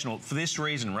 Sensational for this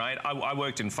reason, right? I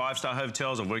worked in 5-star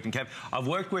hotels. I've worked in cafes. I've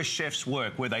worked where chefs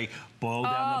work, where they boil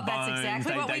down the bones. That's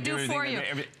exactly what we do for you.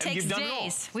 Takes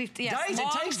days. It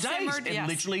takes days. It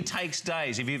literally takes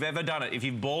days. If you've ever done it, if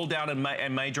you've boiled down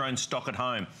and made your own stock at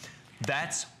home,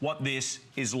 that's what this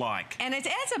is like. And it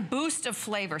adds a boost of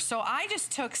flavor. So I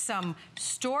just took some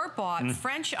store-bought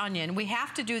French onion. We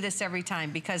have to do this every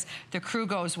time because the crew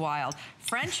goes wild.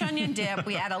 French onion dip.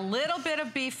 We add a little bit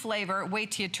of beef flavor. Wait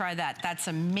till you try that. That's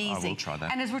amazing. I will try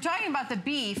that. And as we're talking about the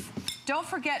beef, don't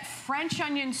forget French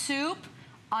onion soup.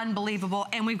 Unbelievable.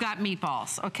 And we've got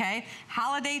meatballs, okay?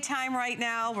 Holiday time right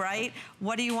now, right?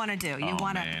 What do you want to do? You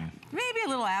want to maybe a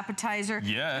little appetizer.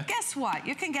 Yeah. Guess what?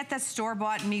 You can get that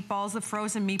store-bought meatballs, the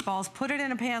frozen meatballs, put it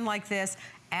in a pan like this,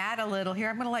 add a little, here,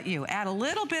 I'm going to let you, add a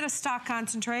little bit of stock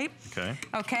concentrate. Okay.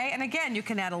 Okay, and again, you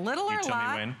can add a little or a lot. You tell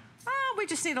me when. Oh, we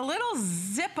just need a little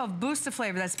zip of boost of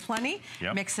flavor. That's plenty.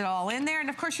 Yep. Mix it all in there. And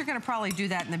of course, you're going to probably do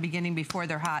that in the beginning before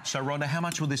they're hot. So, Rhonda, how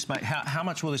much will this make? How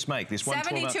much will this make? This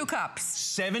 72 cups.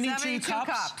 72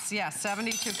 cups? Yes,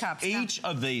 72 cups. Each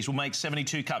of these will make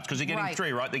 72 cups because they're getting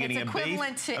three, right? They're getting a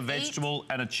beef, a vegetable,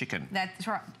 and a chicken. That's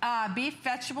right. Beef,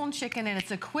 vegetable, and chicken, and it's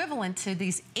equivalent to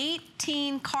these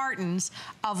 18 cartons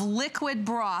of liquid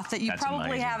broth that you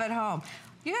probably have at home.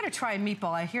 You got to try a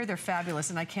meatball. I hear they're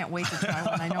fabulous, and I can't wait to try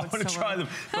one. I know it's so I want to try them,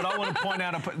 but I want to point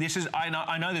out, this is, I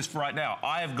know this right now.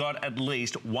 I have got at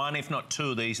least one, if not two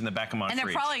of these in the back of my fridge. And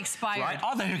they're probably expired. Right?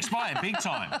 Oh, they're expired big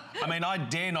time. I mean, I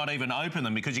dare not even open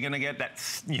them because you're going to get that,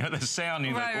 you know, the sound.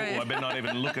 You're like, oh, I better not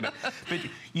even look at it. But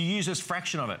you use a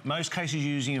fraction of it. Most cases,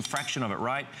 you're using a fraction of it,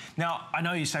 right? Now, I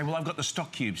know you say, well, I've got the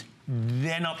stock cubes.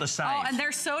 They're not the same. Oh, and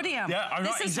they're sodium. Yeah,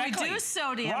 this is reduced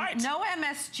sodium, no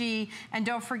MSG, and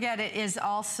don't forget it is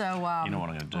also... you know what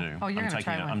I'm going to do? Oh, you're going to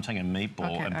try one. I'm taking a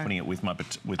meatball and putting it with my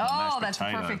mashed potato. Oh, that's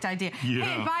a perfect idea. Yeah.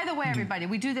 Hey, by the way, everybody,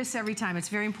 we do this every time. It's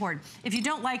very important. If you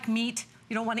don't like meat,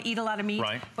 you don't want to eat a lot of meat,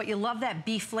 but you love that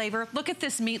beef flavor, look at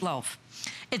this meatloaf.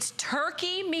 It's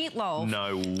turkey meatloaf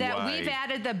that we've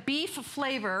added the beef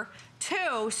flavor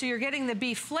to, so you're getting the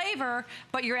beef flavor,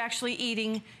 but you're actually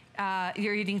eating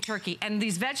turkey. And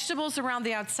these vegetables around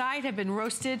the outside have been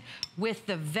roasted with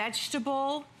the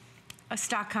vegetable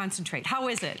stock concentrate. How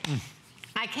is it?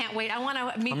 I can't wait. I want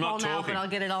a meatball now, but I'll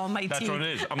get it all in my teeth. That's what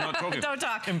it is. I'm not talking. Don't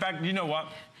talk. In fact, you know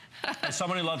what? As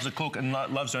someone who loves to cook and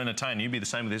loves to entertain, you'd be the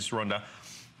same with this, Rhonda.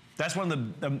 That's one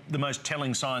of the most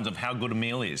telling signs of how good a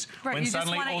meal is. Right, when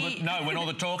suddenly when all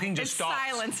the talking just stops.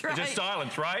 Silence, right? It's just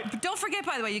silence, right? But don't forget,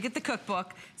 by the way, you get the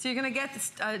cookbook. So you're going to get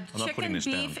this chicken,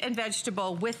 beef, and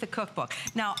vegetable with the cookbook.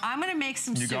 Now, I'm going to make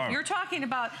some soup. You're talking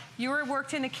about, you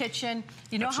worked in a kitchen.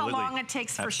 You know how long it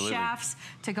takes for chefs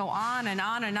to go on and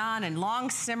on and on and long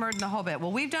simmered and the whole bit.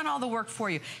 Well, we've done all the work for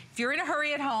you. If you're in a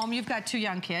hurry at home, you've got 2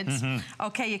 young kids.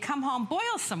 Okay, you come home,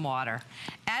 boil some water.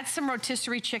 Add some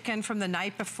rotisserie chicken from the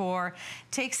night before.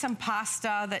 Take some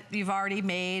pasta that you've already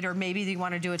made, or maybe you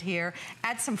want to do it here.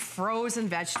 Add some frozen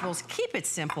vegetables. Keep it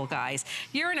simple, guys.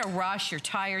 You're in a rush, you're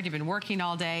tired, you've been working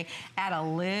all day. Add a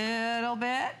little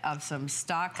bit of some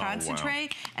stock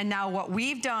concentrate. And now what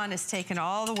we've done is taken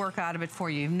all the work out of it for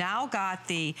you. You've now got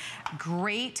the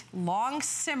great long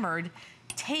simmered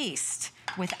taste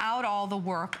without all the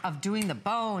work of doing the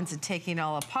bones and taking it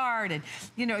all apart, and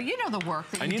you know the work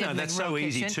that you did. And you know that's so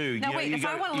easy too. Now wait, if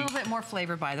I want a little bit more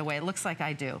flavor, by the way, it looks like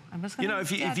I do. I'm just gonna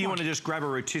if you want to just grab a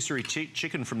rotisserie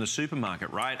chicken from the supermarket,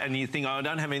 right? And you think, oh, I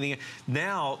don't have anything.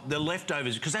 Now the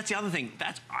leftovers, because that's the other thing.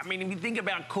 I mean, if you think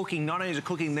about cooking, not only is it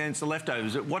cooking, then it's the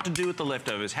leftovers. What to do with the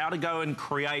leftovers? How to go and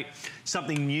create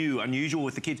something new, unusual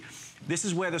with the kids. This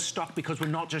is where the stock, because we're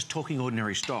not just talking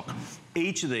ordinary stock.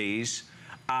 Each of these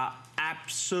are absolutely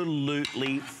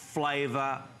absolutely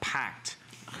flavor packed.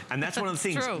 And that's one of the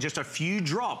things, just a few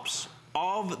drops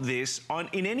of this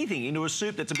in anything, into a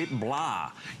soup that's a bit blah,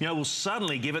 you know, will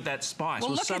suddenly give it that spice.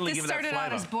 Well, will suddenly give it that flavor. Look at this,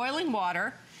 started out as boiling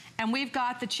water, and we've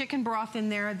got the chicken broth in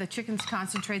there, the chicken's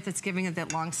concentrate that's giving it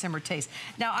that long simmer taste.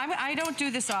 Now, I don't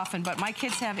do this often, but my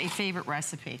kids have a favorite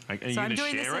recipe. So I'm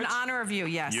doing this in honor of you,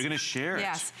 yes. You're gonna share it?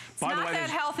 Yes. It's not that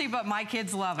healthy, but my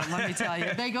kids love it, let me tell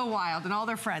you. They go wild, and all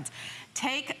their friends.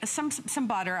 Take some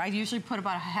butter. I usually put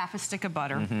about half a stick of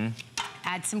butter.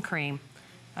 Add some cream.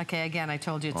 Okay, again, I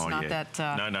told you it's not that.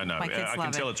 No. My kids I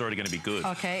can tell it's already going to be good.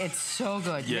 Okay, it's so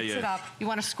good. Mix it up. You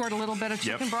want to squirt a little bit of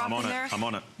chicken broth in there? I'm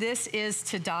on it. This is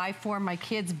to die for. My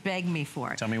kids beg me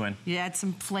for it. Tell me when. You add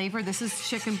some flavor. This is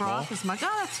chicken broth as much.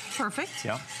 Oh, that's perfect.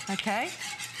 Yeah. Okay.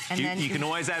 And then you can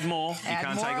always add more. You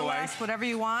can't take away. More or less, whatever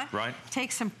you want. Right.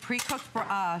 Take some pre-cooked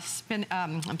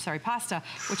pasta,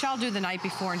 which I'll do the night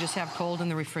before and just have cold in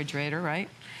the refrigerator, right?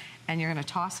 And you're going to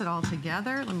toss it all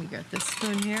together. Let me get this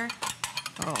spoon here.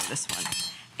 Oh, this one.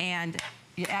 And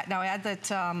you add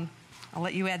that, I'll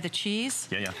let you add the cheese.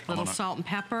 Yeah. Little salt and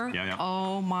pepper. Yeah.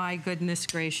 Oh my goodness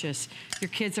gracious. Your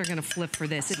kids are gonna flip for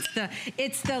this.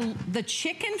 It's the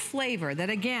chicken flavor that,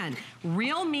 again,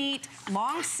 real meat,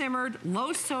 long simmered,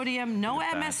 low sodium, no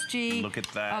MSG. Look at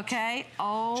that. Okay.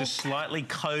 Oh. Just slightly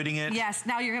coating it. Yes.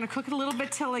 Now you're gonna cook it a little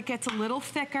bit till it gets a little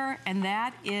thicker, and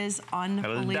that is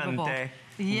unbelievable. Al dente.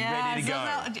 Yes. Ready to go.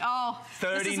 Oh,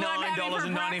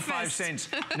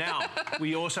 $39.95. Now,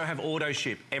 we also have auto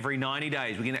ship every 90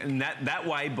 days. And that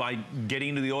way, by getting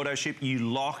into the auto ship, you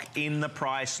lock in the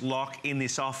price, lock in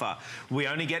this offer. We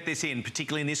only get this in,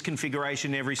 particularly in this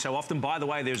configuration, every so often. By the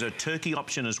way, there's a turkey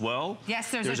option as well.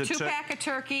 Yes, there's a 2-pack of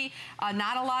turkey.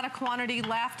 Not a lot of quantity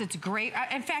left. It's great.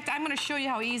 In fact, I'm going to show you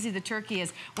how easy the turkey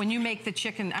is when you make the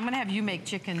chicken. I'm going to have you make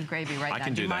chicken gravy right now. I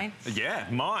can do that. Mind? Yeah,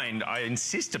 mine. I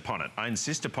insist upon it.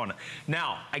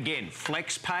 Now, again,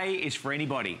 Flex Pay is for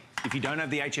anybody. If you don't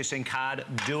have the HSN card,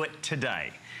 do it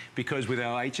today. Because with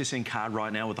our HSN card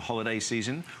right now with the holiday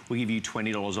season, we give you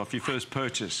 $20 off your first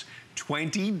purchase.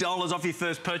 $20 off your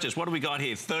first purchase. What do we got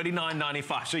here?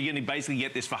 $39.95. So you're going to basically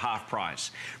get this for half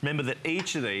price. Remember that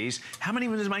each of these, how many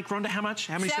does it make, Rhonda? How much?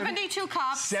 How many? 72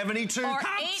 cups. 72 or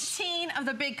cups. 18 of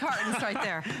the big cartons right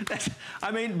there.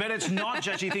 I mean, but it's not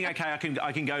just you think, okay,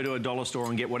 I can go to a dollar store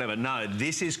and get whatever. No,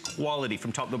 this is quality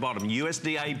from top to bottom.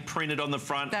 USDA printed on the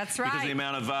front. That's right. Because of the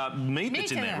amount of meat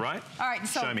that's in there, right? All right,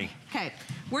 so, show me. Okay,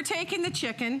 we're taking the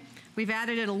chicken. We've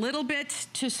added it a little bit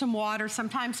to some water.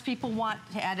 Sometimes people want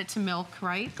to add it to milk,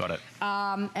 right? Got it.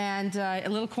 And a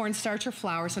little cornstarch or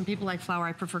flour. Some people like flour.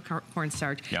 I prefer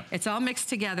cornstarch. Yeah. It's all mixed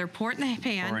together. Pour it in the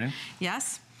pan. Pour it in.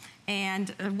 Yes.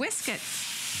 And whisk it.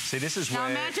 See, this is now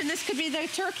where... Now imagine this could be the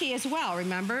turkey as well,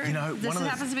 remember? You know, this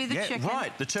happens to be the chicken.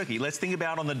 Right, the turkey. Let's think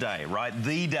about on the day, right?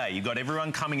 The day. You've got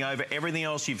everyone coming over. Everything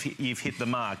else, you've hit the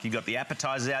mark. You've got the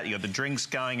appetizers out. You've got the drinks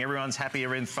going. Everyone's happy.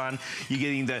 Everyone's fun. You're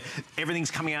getting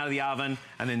everything's coming out of the oven.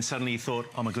 And then suddenly you thought,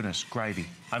 oh, my goodness, gravy.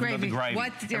 I haven't got the gravy.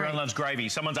 What? Everyone loves gravy.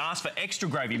 Someone's asked for extra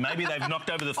gravy. Maybe they've knocked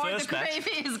over the first batch. Or the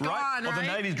gravy is gone, right? Or the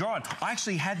gravy's gone. I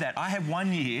actually had that. I had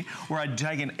one year where I'd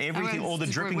taken everything, all the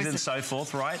drippings and so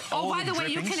forth, right? Oh, by the way,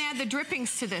 you can add the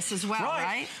drippings to this as well,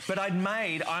 right? But I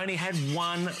only had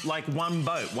one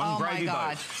boat, one gravy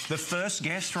boat. The first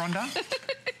guest, Rhonda,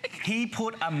 he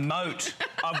put a moat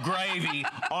of gravy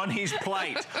on his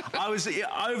plate. I was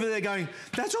over there going,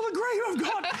 that's all the gravy I've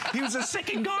got. He was the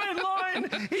second guy in line.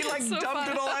 He like dumped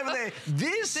it all over there.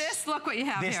 This, look what you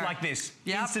have here. Like this,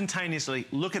 instantaneously.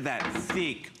 Look at that,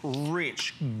 thick,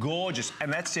 rich, gorgeous.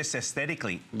 And that's just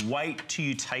aesthetically. Wait till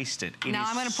you taste it. Now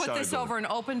I'm gonna put this over an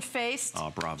open-faced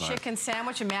chicken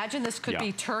sandwich. Imagine this could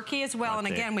be turkey as well. And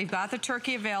again, we've got the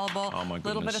turkey available. Oh my goodness. A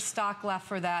little bit of stock left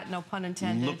for that, no pun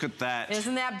intended. Look at that.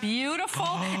 Isn't that beautiful?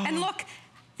 And look,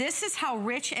 this is how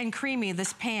rich and creamy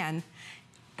this pan.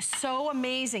 So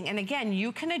amazing. And again,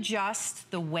 you can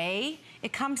adjust the way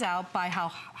it comes out by how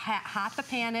hot the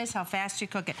pan is, how fast you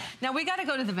cook it. Now we got to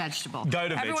go to the vegetable.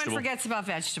 Everyone forgets about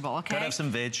forgets, okay? Gotta have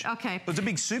some veg. Okay. It's a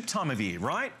big soup time of year,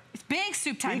 right? It's big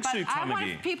soup time, but I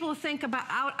want people to think about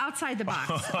outside the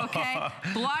box, okay?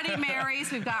 Bloody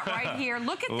Marys we've got right here.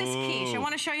 Look at this quiche. I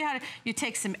want to show you how to, you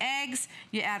take some eggs,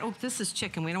 you add, oh, this is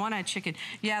chicken. We don't want to add chicken.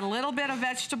 You add a little bit of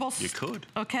vegetables. You could.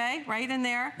 Okay, right in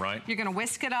there. Right. You're going to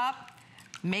whisk it up.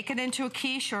 Make it into a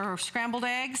quiche or scrambled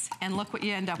eggs, and look what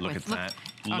you end up with. Look at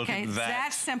that. Okay,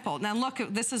 that's simple. Now look,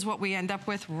 this is what we end up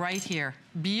with right here.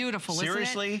 Beautiful,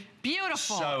 Seriously? Isn't it?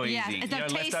 Beautiful. So easy. Yeah,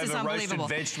 the taste is unbelievable.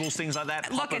 Roasted vegetables, things like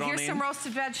that. Look, here's some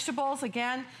roasted vegetables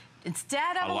again.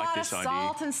 Instead of a lot of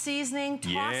salt and seasoning,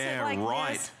 toss it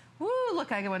like this. Woo,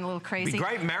 look, I went a little crazy. Be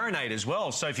great marinade as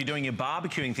well. So if you're doing your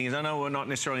barbecuing things, I know we're not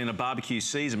necessarily in a barbecue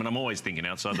season, but I'm always thinking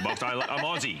outside the box. I'm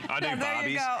Aussie. I do yeah, there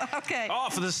barbies. You go. Okay. Oh,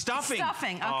 for the stuffing.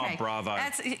 Stuffing, okay. Oh, bravo.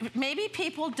 Maybe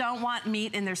people don't want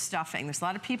meat in their stuffing. There's a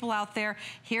lot of people out there.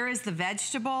 Here is the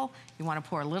vegetable. You want to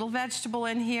pour a little vegetable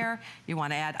in here. You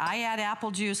want to I add apple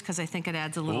juice because I think it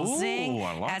adds a little zing.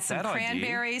 I like add some that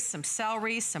cranberries, idea. some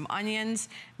celery, some onions.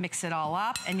 Mix it all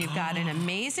up, and you've got an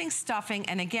amazing stuffing.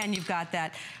 And again, you've got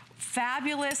that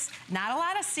fabulous, not a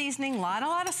lot of seasoning, not a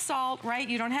lot of salt, right?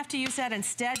 You don't have to use that.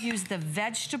 Instead, use the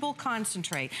vegetable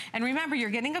concentrate. And remember,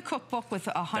 you're getting a cookbook with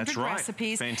 100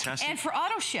 recipes. Fantastic. And for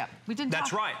auto ship. We didn't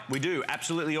That's right. We do.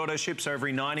 Absolutely auto ship. So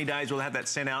every 90 days, we'll have that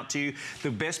sent out to you.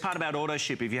 The best part about auto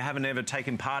ship, if you haven't ever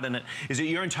taken part in it, is that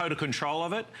you're in total control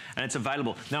of it and it's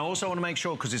available. Now, I also want to make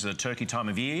sure, because this is a turkey time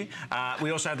of year,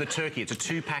 we also have the turkey. It's a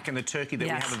 2-pack in the turkey that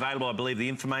we have available. I believe the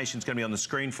information's going to be on the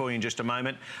screen for you in just a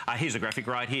moment. Here's a graphic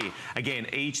right here. Again,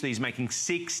 each of these making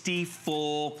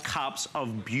 64 cups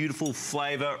of beautiful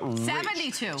flavour.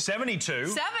 72. 72?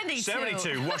 72.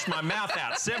 72. Wash my mouth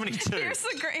out. 72. Here's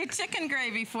the chicken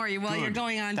gravy for you while Good. you're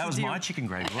going on that to was do... my chicken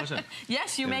gravy, wasn't it?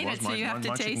 Yes, you made it, so you have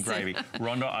to taste it.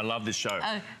 Rhonda, I love this show.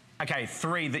 Okay,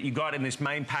 3 that you got in this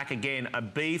main pack. Again, a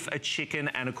beef, a chicken,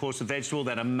 and of course a vegetable.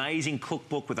 That amazing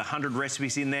cookbook with 100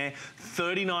 recipes in there.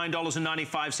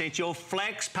 $39.95. Your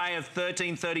flex pay of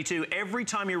 $13.32. Every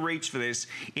time you reach for this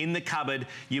in the cupboard,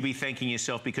 you'll be thanking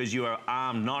yourself because you are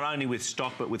armed not only with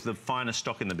stock, but with the finest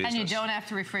stock in the business. And you don't have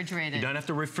to refrigerate it. You don't have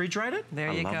to refrigerate it?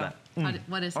 There you go. That.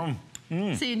 What is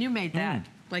it? See, and you made that.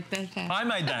 Like that. I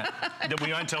made that.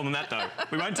 We won't tell them that, though.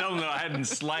 We won't tell them that I hadn't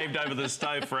slaved over the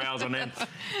stove for hours on end.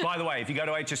 By the way, if you go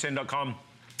to hsn.com,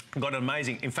 we've got an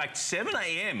amazing, in fact, 7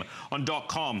 a.m. on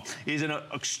 .com is an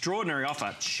extraordinary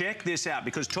offer. Check this out,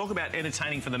 because talk about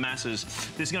entertaining for the masses.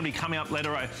 This is going to be coming up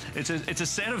later. It's a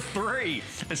set of 3.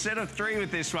 A set of 3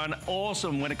 with this one.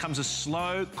 Awesome when it comes to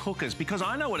slow cookers, because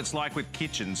I know what it's like with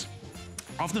kitchens.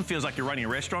 Often feels like you're running a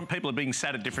restaurant. People are being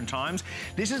sat at different times.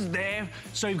 This is there,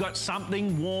 so you've got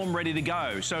something warm ready to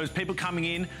go. So as people coming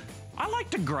in, I like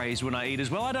to graze when I eat as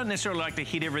well. I don't necessarily like to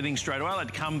hit everything straight away. I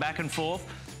like to come back and forth.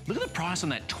 Look at the price on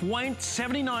that,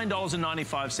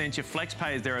 $79.95. Your flex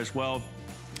pay is there as well,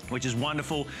 which is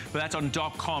wonderful. But that's on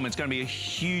 .com. It's going to be a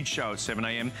huge show at 7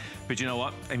 a.m. But you know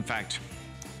what? In fact,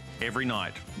 every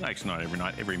night, actually not every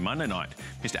night, every Monday night,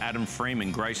 Mr. Adam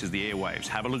Freeman graces the airwaves.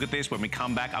 Have a look at this. When we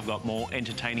come back, I've got more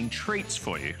entertaining treats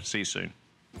for you. See you soon.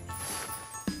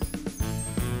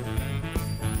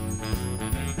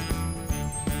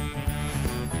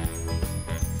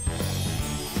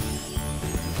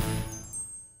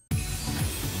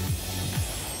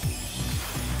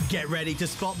 Get ready to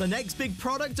spot the next big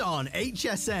product on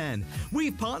HSN.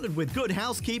 We've partnered with Good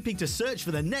Housekeeping to search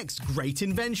for the next great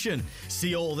invention.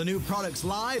 See all the new products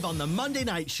live on the Monday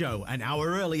Night Show, an hour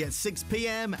early at 6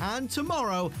 p.m. and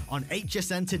tomorrow on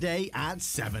HSN Today at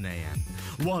 7 a.m.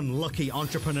 One lucky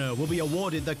entrepreneur will be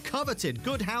awarded the coveted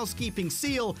Good Housekeeping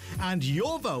seal, and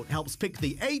your vote helps pick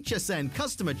the HSN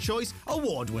Customer Choice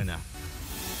Award winner.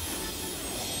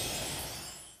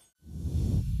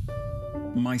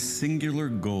 My singular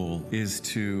goal is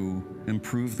to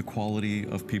improve the quality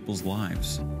of people's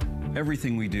lives.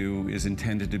 Everything we do is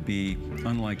intended to be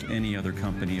unlike any other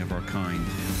company of our kind.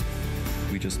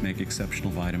 We just make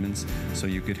exceptional vitamins so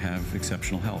you could have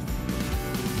exceptional health.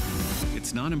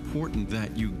 It's not important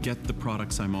that you get the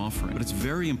products I'm offering, but it's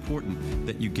very important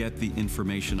that you get the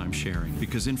information I'm sharing,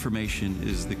 because information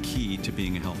is the key to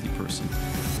being a healthy person.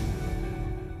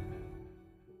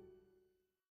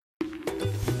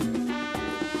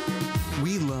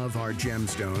 We love our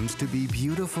gemstones to be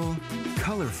beautiful,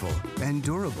 colorful, and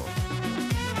durable.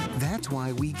 That's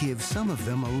why we give some of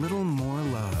them a little more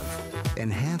love.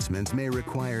 Enhancements may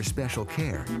require special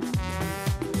care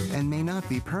and may not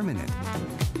be permanent,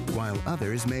 while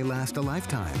others may last a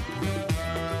lifetime.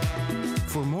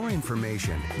 For more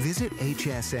information, visit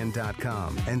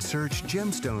hsn.com and search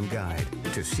Gemstone Guide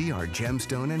to see our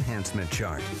gemstone enhancement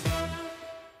chart.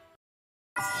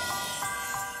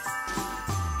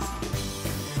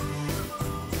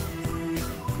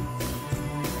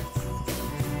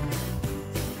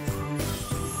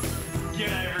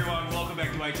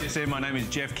 HSN. My name is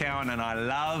Jeff Cowan and I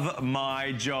love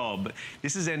my job.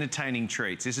 This is entertaining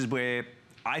treats. This is where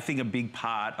I think a big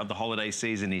part of the holiday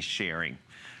season is sharing,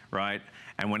 right?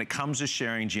 And when it comes to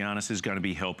sharing, Giannis is going to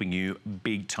be helping you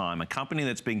big time. A company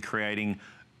that's been creating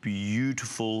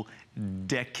beautiful,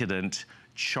 decadent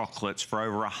chocolates for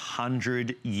over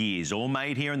 100 years, all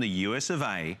made here in the US of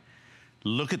A.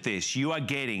 Look at this. You are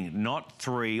getting not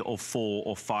 3 or 4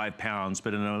 or 5 pounds,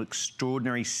 but an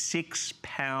extraordinary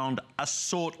 6-pound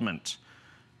assortment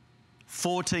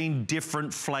 14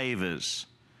 different flavors.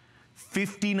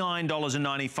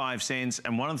 $59.95.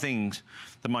 And one of the things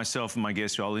that myself and my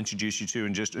guests, who I'll introduce you to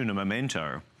in just un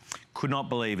momento, could not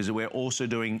believe is that we're also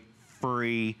doing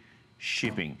free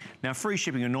shipping. Now, free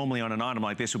shipping normally on an item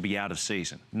like this would be out of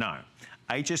season. No.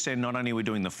 HSN, not only are we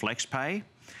doing the flex pay,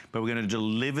 but we're going to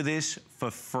deliver this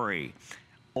for free.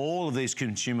 All of these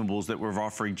consumables that we're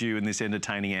offering you in this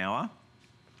entertaining hour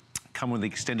come with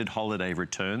extended holiday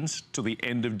returns till the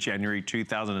end of January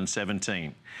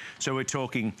 2017. So we're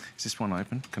talking, is this one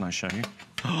open? Can I show you?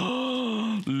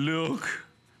 Oh, look,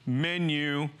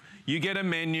 menu. You get a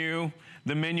menu,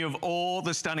 the menu of all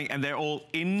the stunning, and they're all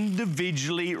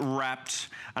individually wrapped.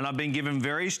 And I've been given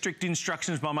very strict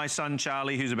instructions by my son,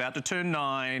 Charlie, who's about to turn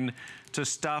 9, to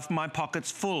stuff my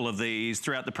pockets full of these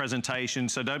throughout the presentation.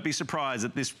 So don't be surprised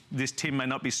that this tin may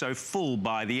not be so full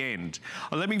by the end.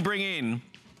 Well, let me bring in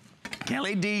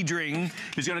Kelly Diedring,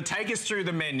 who's going to take us through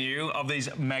the menu of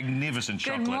these magnificent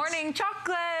chocolates. Good morning,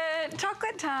 chocolate.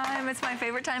 Chocolate time. It's my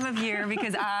favorite time of year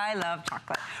because I love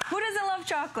chocolate. Who doesn't love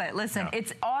chocolate? Listen,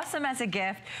 it's awesome as a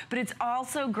gift, but it's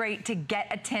also great to get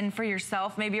a tin for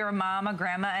yourself. Maybe you're a mom, a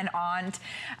grandma, an aunt.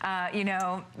 You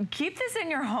know, keep this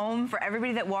in your home for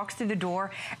everybody that walks through the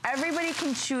door. Everybody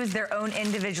can choose their own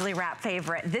individually wrapped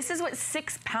favorite. This is what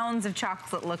 6 pounds of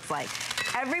chocolate looks like.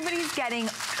 Everybody's getting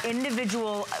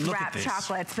individual wrapped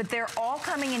chocolates, but they're all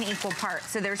coming in equal parts.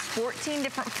 So there's 14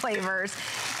 different flavors,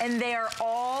 and they are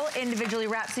all individually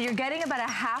wrapped. So you're getting about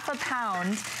a ½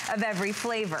 pound of every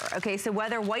flavor. Okay, so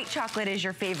whether white chocolate is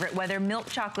your favorite, whether milk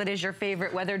chocolate is your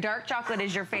favorite, whether dark chocolate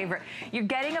is your favorite, you're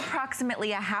getting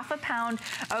approximately a ½ pound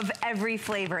of every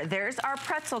flavor. There's our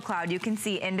pretzel cloud. You can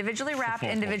see individually wrapped,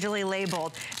 individually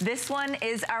labeled. This one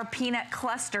is our peanut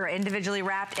cluster, individually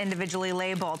wrapped, individually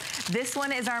labeled. This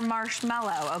one is our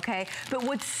marshmallow, okay? But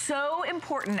what's so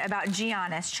important about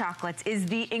Giannis chocolates is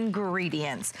the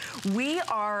ingredients. We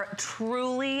are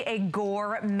truly a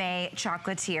gourmet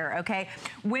chocolatier, okay?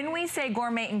 When we say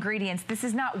gourmet ingredients, this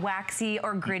is not waxy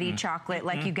or gritty chocolate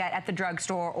like you get at the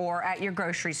drugstore or at your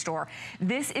grocery store.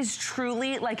 This is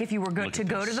truly like if you were to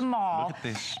go to the mall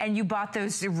and you bought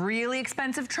those really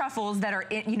expensive truffles that are,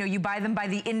 you know, you buy them by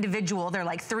the individual. They're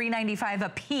like $3.95 a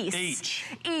piece.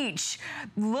 Each.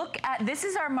 Look at, this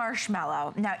is our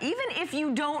marshmallow. Now, even if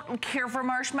you don't care for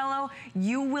marshmallow,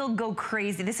 you will go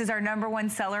crazy. This is our #1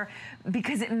 seller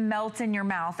because it melts in your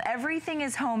mouth. Everything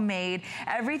is homemade.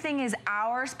 Everything is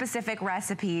our specific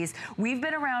recipes. We've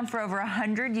been around for over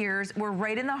 100 years. We're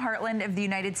right in the heartland of the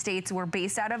United States. We're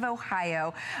based out of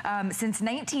Ohio since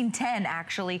 1910,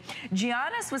 actually.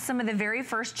 Giannis was some of the very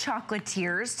first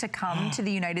chocolatiers to come to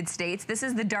the United States. This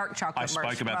is the dark chocolate marshmallow.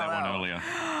 I spoke about that one earlier.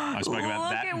 I spoke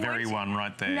about that very one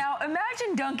right there. Now,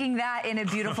 imagine dunking that in a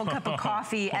beautiful cup of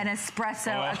coffee, an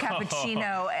espresso, a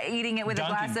cappuccino, eating it with a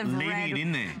glass of red. Leaving it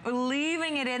in there.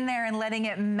 Leaving it in there and letting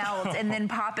it melt and then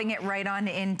popping it right on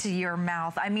into your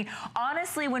mouth. I mean,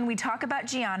 honestly, when we talk about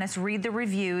Giannis, read the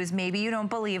reviews. Maybe you don't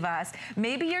believe us.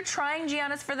 Maybe you're trying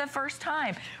Giannis for the first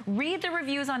time. Read the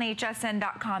reviews on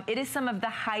hsn.com. It is some of the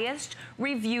highest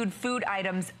reviewed food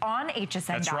items on hsn.com.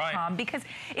 That's right. Because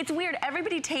it's weird.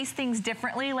 Everybody tastes things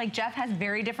differently. Like Jeff has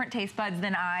very different taste buds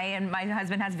than I, and my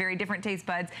husband has very different taste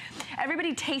buds.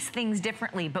 Everybody tastes things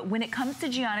differently, but when it comes to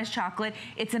Giannis chocolate,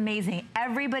 it's amazing.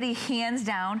 Everybody, hands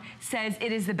down, says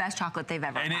it is the best chocolate they've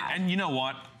ever had. And you know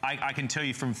what? I can tell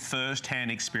you from first-hand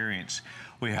experience.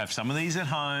 We have some of these at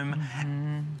home.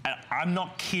 And I'm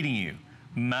not kidding you.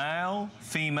 Male,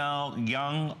 female,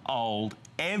 young, old,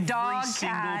 every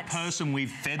single person we've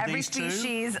fed these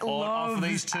to or offer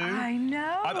these to. I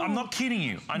know. I'm not kidding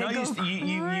you. I know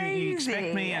you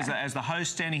expect me as the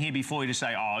host standing here before you to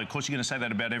say, oh, of course you're going to say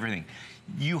that about everything.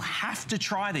 You have to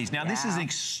try these. Now, this is an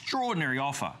extraordinary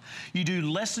offer. You do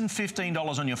less than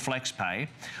 $15 on your flex pay.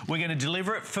 We're going to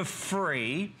deliver it for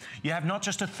free. You have not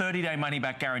just a 30-day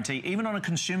money-back guarantee, even on a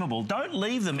consumable. Don't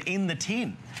leave them in the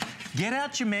tin. Get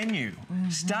out your menu.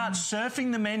 Start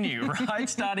surfing the menu, right?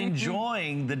 Start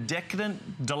enjoying the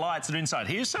decadent delights that are inside.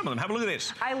 Here's some of them. Have a look at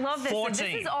this. I love this. 14. So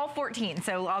this is all 14.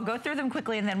 So I'll go through them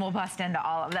quickly and then we'll bust into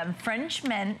all of them. French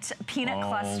mint, peanut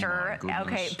cluster.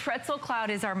 Okay, pretzel cloud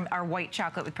is our white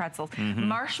chocolate with pretzels.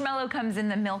 Marshmallow comes in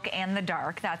the milk and the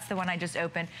dark. That's the one I just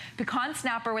opened. Pecan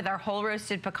snapper with our whole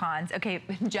roasted pecans. Okay,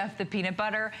 Jeff, the peanut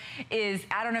butter is,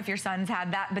 I don't know if your son's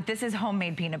had that, but this is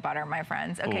homemade peanut butter, my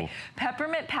friends. Okay,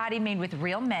 peppermint patty made with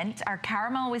real mint. Our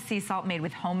caramel with sea salt made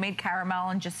with homemade caramel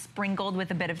and just sprinkled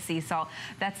with a bit of sea salt.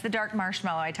 That's the dark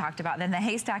marshmallow I talked about. Then the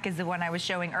haystack is the one I was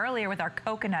showing earlier with our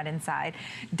coconut inside.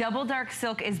 Double dark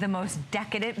silk is the most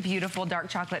decadent, beautiful dark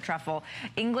chocolate truffle.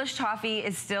 English toffee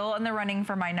is still in the running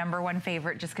for my #1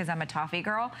 favorite just because I'm a toffee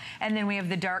girl. And then we have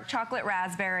the dark chocolate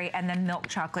raspberry and the milk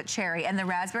chocolate cherry. And the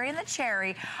raspberry and the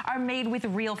cherry are made with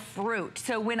real fruit.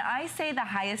 So when I say the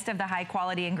highest of the high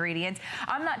quality ingredients,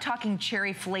 I'm not talking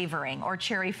cherry flavoring or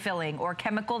cherry filling or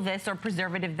chemical this or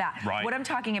preservative that. Right. What I'm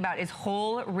talking about is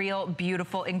whole, real,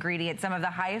 beautiful ingredients. Some of the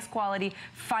highest quality,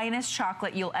 finest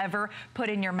chocolate you'll ever put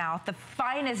in your mouth. The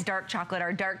finest dark chocolate.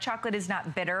 Our dark chocolate is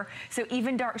not bitter. So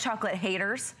even dark chocolate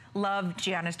haters love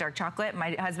Gianna's dark chocolate.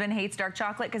 My husband hates dark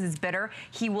chocolate because it's bitter.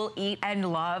 He will eat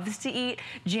and loves to eat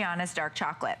Gianna's dark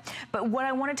chocolate. But what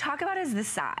I want to talk about is the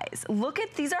size. Look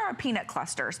at, these are our peanut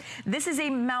clusters. This is a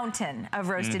mountain of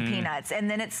roasted peanuts,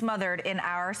 and then it's smothered in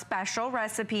our special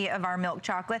recipe of our milk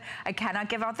chocolate. I cannot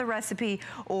give out the recipe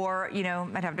or, you know,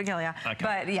 I'd have to kill you. Okay.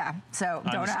 But yeah, so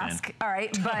don't ask. All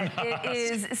right, but it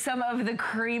is some of the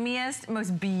creamiest,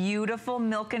 most beautiful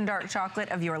milk and dark chocolate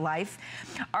of your life.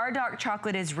 Our dark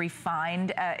chocolate is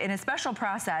refined in a special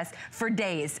process for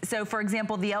days. So for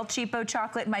example, the El Cheapo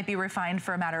chocolate might be refined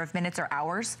for a matter of minutes or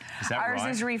hours. Is that Ours right?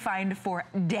 is refined for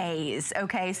days,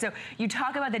 okay? So you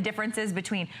talk about the differences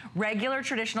between regular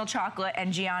traditional chocolate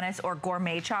and Gianna's or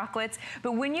gourmet chocolates,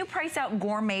 but when you price out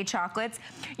gourmet chocolates,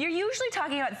 you're usually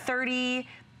talking about 30,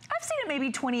 I've seen it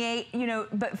maybe 28, you know,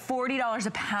 but $40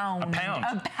 a pound. A pound.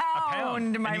 A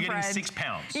pound, my and you're friend. getting 6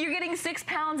 pounds. You're getting 6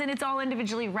 pounds and it's all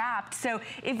individually wrapped. So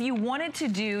if you wanted to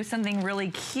do something really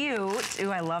cute,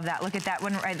 ooh, I love that. Look at that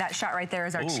one, right? That shot right there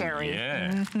is our cherry.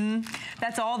 Yeah.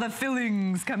 That's all the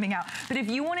fillings coming out. But if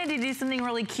you wanted to do something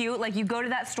really cute, like you go to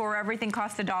that store, everything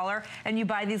costs $1, and you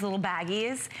buy these little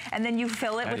baggies, and then you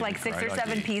fill it with like 6 or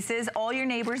 7 pieces. All your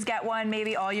neighbors get one,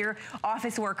 maybe all your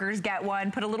office workers get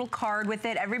one. Put a little card with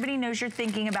it. Everybody knows you're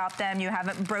thinking about them. You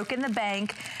haven't broken the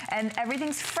bank, and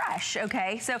everything's fresh,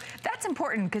 okay? So that's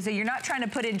important because you're not trying to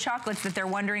put in chocolates that they're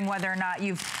wondering whether or not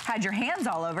you've had your hands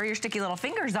all over, your sticky little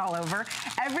fingers all over.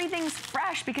 Everything's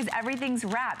fresh because everything's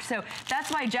wrapped. So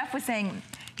that's why Jeff was saying,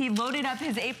 he loaded up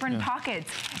his apron pockets.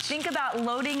 Think about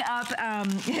loading up,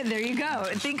 there you go.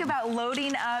 Think about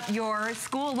loading up your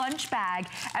school lunch bag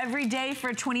every day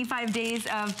for 25 days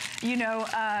of, you know,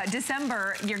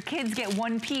 December. Your kids get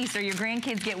 1 piece, or your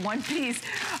grandkids get 1 piece,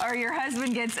 or your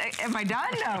husband gets, am I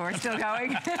done? No, we're still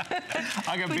going.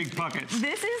 I got big pockets.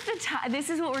 This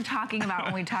is what we're talking about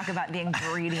when we talk about the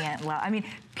ingredient love. I mean,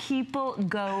 people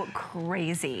go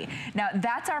crazy. Now,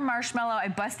 that's our marshmallow. I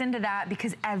bust into that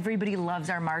because everybody loves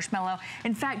our marshmallow.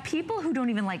 In fact, people who don't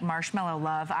even like marshmallow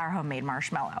love our homemade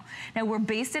marshmallow. Now, we're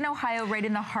based in Ohio, right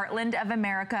in the heartland of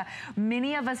America.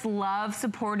 Many of us love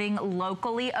supporting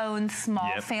locally owned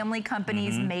small family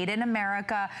companies made in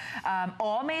America,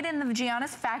 all made in the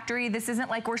Gianna's factory. This isn't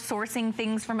like we're sourcing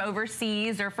things from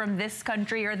overseas or from this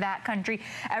country or that country.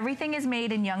 Everything is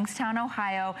made in Youngstown,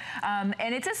 Ohio,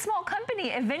 and it's a small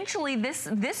company. Eventually,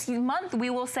 this month, we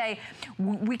will say,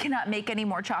 we cannot make any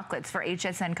more chocolates for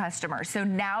HSN customers. So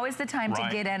now is the time to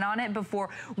get in on it before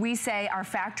we say our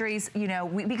factories, you know,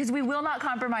 because we will not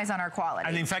compromise on our quality.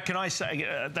 And in fact, can I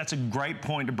say, that's a great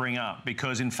point to bring up,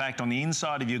 because in fact, on the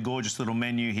inside of your gorgeous little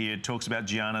menu here, it talks about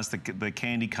Gianna's, the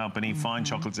candy company, fine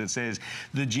chocolates. It says,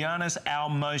 the Gianna's, our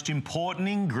most important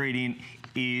ingredient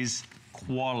is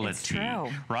quality. It's true.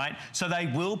 Right? So they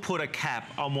will put a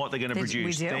cap on what they're going to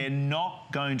produce. We do. They're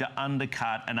not going to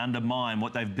undercut and undermine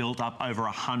what they've built up over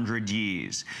 100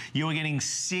 years. You're getting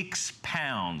 6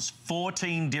 pounds,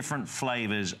 14 different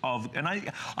flavors of, and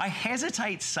I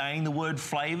hesitate saying the word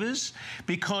flavors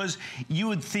because you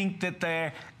would think that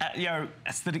they're,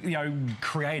 aesthetic,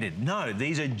 created. No,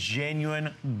 these are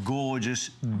genuine, gorgeous,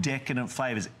 decadent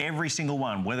flavors. Every single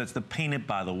one, whether it's the peanut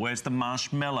butter, whether it's the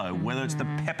marshmallow, whether it's the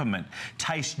peppermint,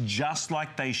 taste just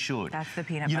like they should. That's the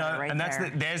peanut butter right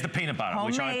there. There's the peanut butter,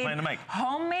 which I plan to make.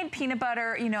 Homemade peanut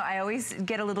butter, you know, I always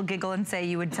get a little giggle and say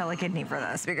you would sell a kidney for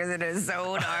this because it is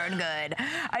so darn good.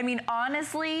 I mean,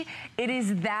 honestly, it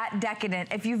is that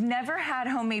decadent. If you've never had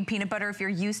homemade peanut butter, if you're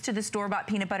used to the store-bought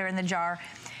peanut butter in the jar,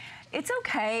 it's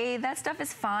okay. That stuff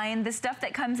is fine. The stuff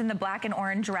that comes in the black and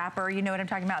orange wrapper, you know what I'm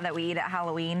talking about, that we eat at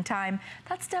Halloween time,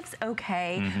 that stuff's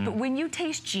okay. But when you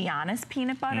taste Gianna's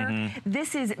peanut butter,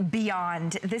 this is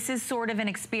beyond. This is sort of an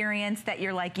experience that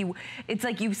you're like, it's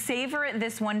like you savor it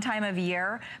this one time of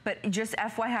year, but just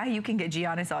FYI, you can get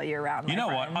Gianna's all year round. You know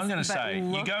what? I'm going to say,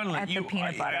 you go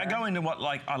I go into what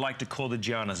I like to call the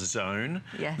Gianna's zone,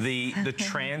 the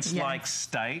trance-like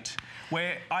state,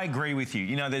 where I agree with you.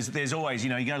 You know, there's always, you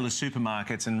know, you go to the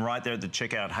supermarkets and right there at the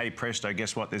checkout, hey presto,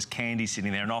 guess what? There's candy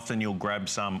sitting there, and often you'll grab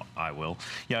some, I will,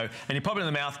 you know, and you pop it in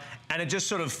the mouth, and it just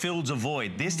sort of fills a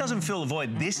void. This doesn't fill a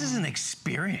void. This is an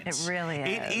experience. It really is.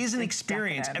 It is an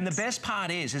experience, and the best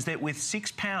part is that with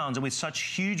 6 pounds and with such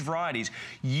huge varieties,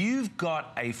 you've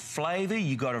got a flavour,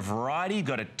 you've got a variety, you've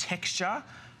got a texture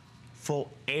for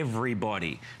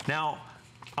everybody. Now,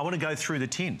 I want to go through the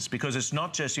tins because it's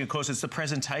not just, of course, it's the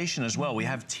presentation as well. We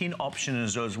have tin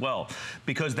options as well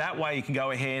because that way you can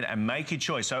go ahead and make your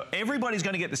choice. So everybody's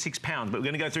going to get the 6 pounds, but we're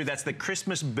going to go through, that's the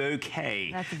Christmas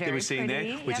bouquet that we're seeing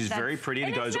there, which is very pretty.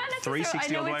 And it goes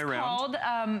 360 all the way around. It's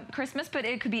called Christmas, but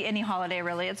it could be any holiday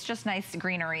really. It's just nice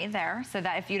greenery there so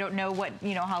that if you don't know what,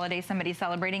 you know, holiday somebody's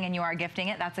celebrating and you are gifting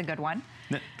it, that's a good one.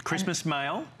 Christmas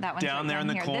mail down there in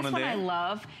the corner there. This one I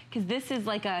love because this is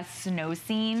like a snow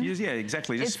scene. Yeah,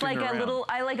 exactly. Just it's like a little.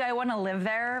 I want to live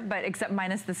there, but except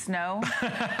minus the snow.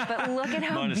 But look at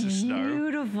how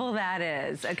beautiful that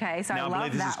is. Okay, so now, I love that one. I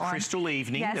believe this is Crystal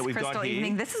Evening that we've got here. Crystal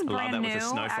Evening. This is brand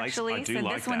new, actually. So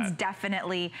this one's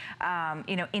definitely,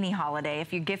 you know, any holiday.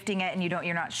 If you're gifting it and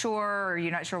you're not sure, or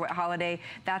you're not sure what holiday,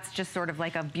 that's just sort of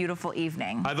like a beautiful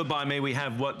evening. Over by me, we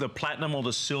have what the platinum or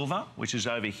the silver, which is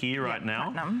over here right now.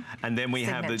 Platinum. And then we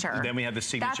have the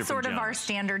signature. That's sort of our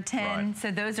standard tin. Right. So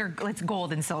those are, it's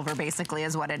gold and silver basically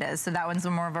is what it is. So that one's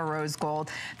more of a rose gold.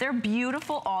 They're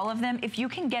beautiful, all of them. If you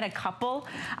can get a couple,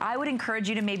 I would encourage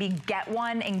you to maybe get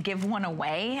one and give one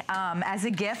away as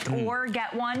a gift, or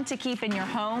get one to keep in your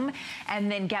home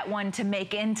and then get one to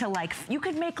make into like, you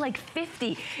could make like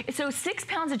 50. So 6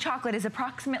 pounds of chocolate is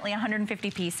approximately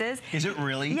 150 pieces. Is it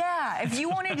really? Yeah. If you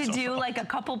wanted to do like a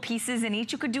couple pieces in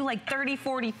each, you could do like 30,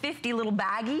 40, 50 little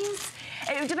baggies.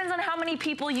 It depends on how many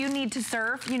people you need to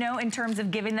serve, you know, in terms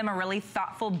of giving them a really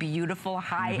thoughtful, beautiful,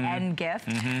 high-end gift.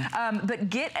 But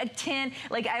get a tin.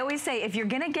 Like I always say, if you're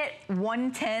gonna get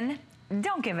one tin,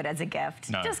 don't give it as a gift.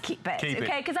 No. Just keep it,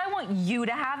 okay? Because I want you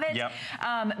to have it.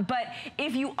 Yep. But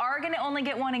if you are going to only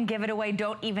get one and give it away,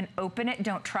 don't even open it.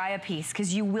 Don't try a piece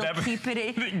because you will keep it.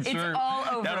 It's all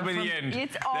over. That'll be the end.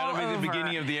 It's all over. That'll be the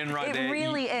beginning of the end right there. It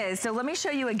really is. So let me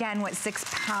show you again what 6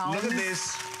 pounds. Look at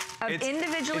this. It's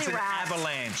individually wrapped,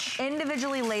 avalanche.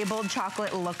 Individually labeled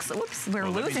chocolate looks. Whoops, we're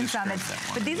losing some.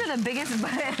 But these are the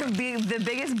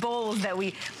biggest bowls that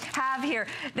we have here.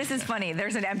 This is funny.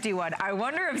 There's an empty one. I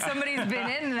wonder if somebody's been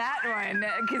in that one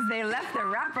because they left the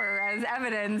wrapper as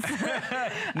evidence.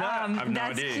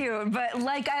 That's cute. But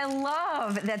like, I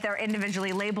love that they're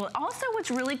individually labeled. Also,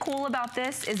 what's really cool about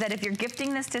this is that if you're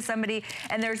gifting this to somebody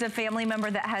and there's a family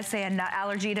member that has, say, a nut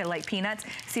allergy to like peanuts,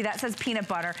 see that says peanut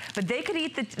butter, but they could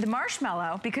eat the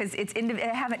marshmallow because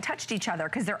they haven't touched each other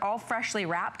because they're all freshly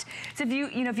wrapped. So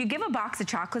if you give a box of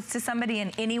chocolates to somebody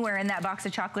and anywhere in that box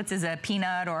of chocolates is a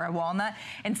peanut or a walnut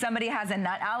and somebody has a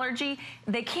nut allergy,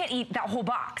 they can't eat that whole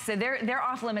box. So they're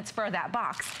off limits for that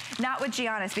box. Not with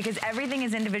Giannis because everything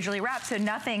is individually wrapped, so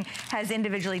nothing has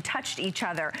individually touched each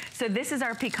other. So this is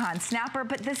our pecan snapper,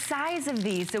 but the size of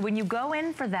these, so when you go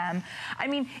in for them, I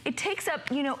mean, it takes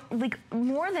up, you know, like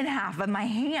more than half of my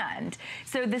hand.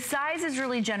 So the size is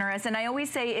really generous. And I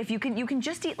always say if you can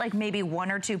just eat like maybe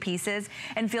 1 or 2 pieces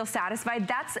and feel satisfied.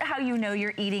 That's how you know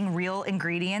you're eating real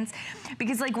ingredients.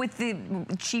 Because like with the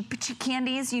cheap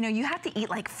candies, you know, you have to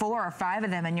eat like 4 or 5 of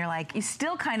them and you're like, you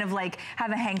still kind of like have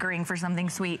a hankering for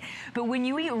something sweet. But when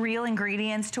you eat real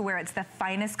ingredients to where it's the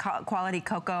finest quality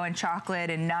cocoa and chocolate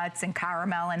and nuts and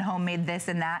caramel and homemade this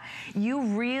and that, you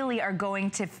really are going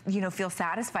to, you know, feel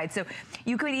satisfied. So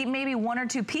you could eat maybe 1 or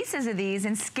 2 pieces of these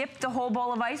and skip the whole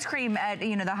bowl of ice cream at,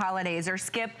 you know, the holidays, or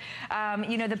skip,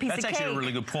 you know, the piece of cake. That's actually a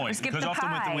really good point. Because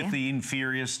often with the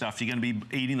inferior stuff, you're going to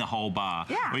be eating the whole bar.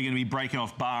 Yeah. Or you're going to be breaking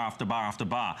off bar after bar after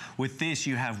bar. With this,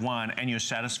 you have one and you're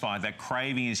satisfied. That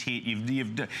craving is hit.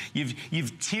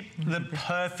 You've tipped the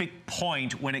perfect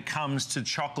point when it comes to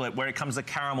chocolate, where it comes to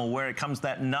caramel, where it comes to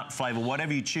that nut flavor,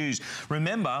 whatever you choose.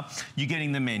 Remember, you're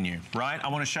getting the menu, right? I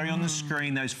want to show you on the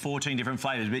screen those 14 different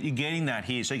flavors, but you're getting that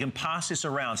here. So you can pass this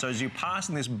around. So as you're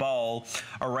passing this bowl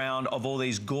around of all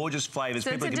these gorgeous flavors.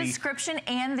 So it's a description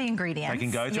and the ingredients. They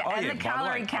can go through. And the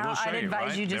calorie count. I'd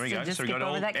advise you just to skip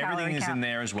over that calorie count. Everything is in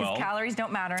there as well. Calories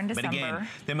don't matter in December. But again,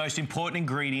 the most important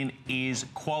ingredient is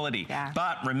quality. Yeah.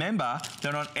 But remember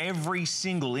that on every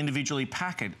single individually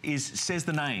packet says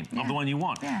the name of the one you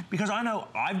want. Yeah. Because I know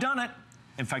I've done it.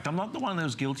 In fact, I'm not the one that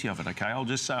was guilty of it, okay? I'll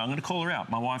just say, I'm going to call her out.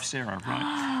 My wife, Sarah,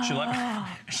 right?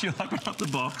 She'll open up the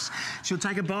box. She'll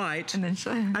take a bite and then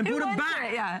put it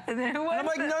back. Yeah. And then I'm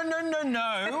like,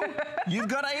 no. You've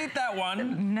got to eat that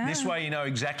one. No. This way you know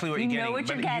exactly what you're getting. Know what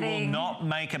you're but getting. You will not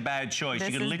make a bad choice.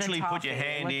 This you can literally put your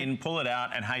hand in, pull it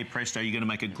out, and hey, presto, you're going to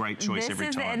make a great choice every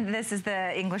time. This is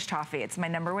the English toffee. It's my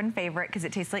 #1 favorite because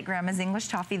it tastes like Grandma's English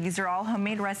toffee. These are all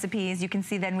homemade recipes. You can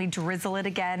see then we drizzle it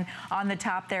again on the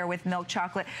top there with milk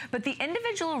chocolate. But the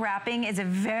individual wrapping is a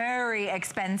very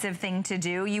expensive thing to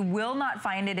do. You will not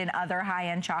find it in other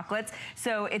high-end chocolates.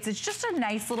 So it's just a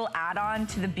nice little add-on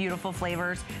to the beautiful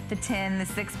flavors. The tin, the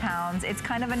 6 pounds. It's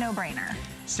kind of a no-brainer.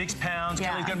 6 pounds. Yeah.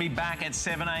 Kelly's going to be back at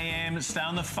 7 a.m. Stay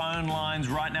on the phone lines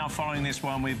right now following this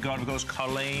one. We've got, of course,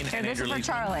 Colleen and this is for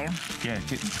Charlie. Yeah,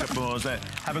 pause that.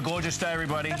 Have a gorgeous day,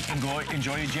 everybody. Enjoy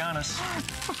your Giannis.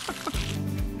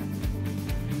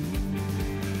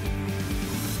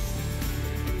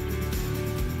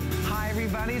 Hi,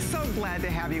 everybody. So glad to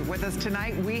have you with us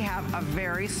tonight. We have a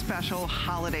very special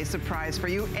holiday surprise for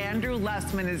you. Andrew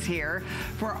Lessman is here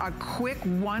for a quick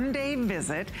one-day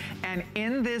visit. And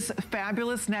in this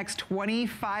fabulous next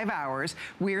 25 hours,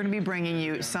 we're going to be bringing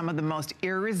you some of the most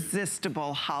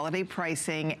irresistible holiday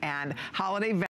pricing and holiday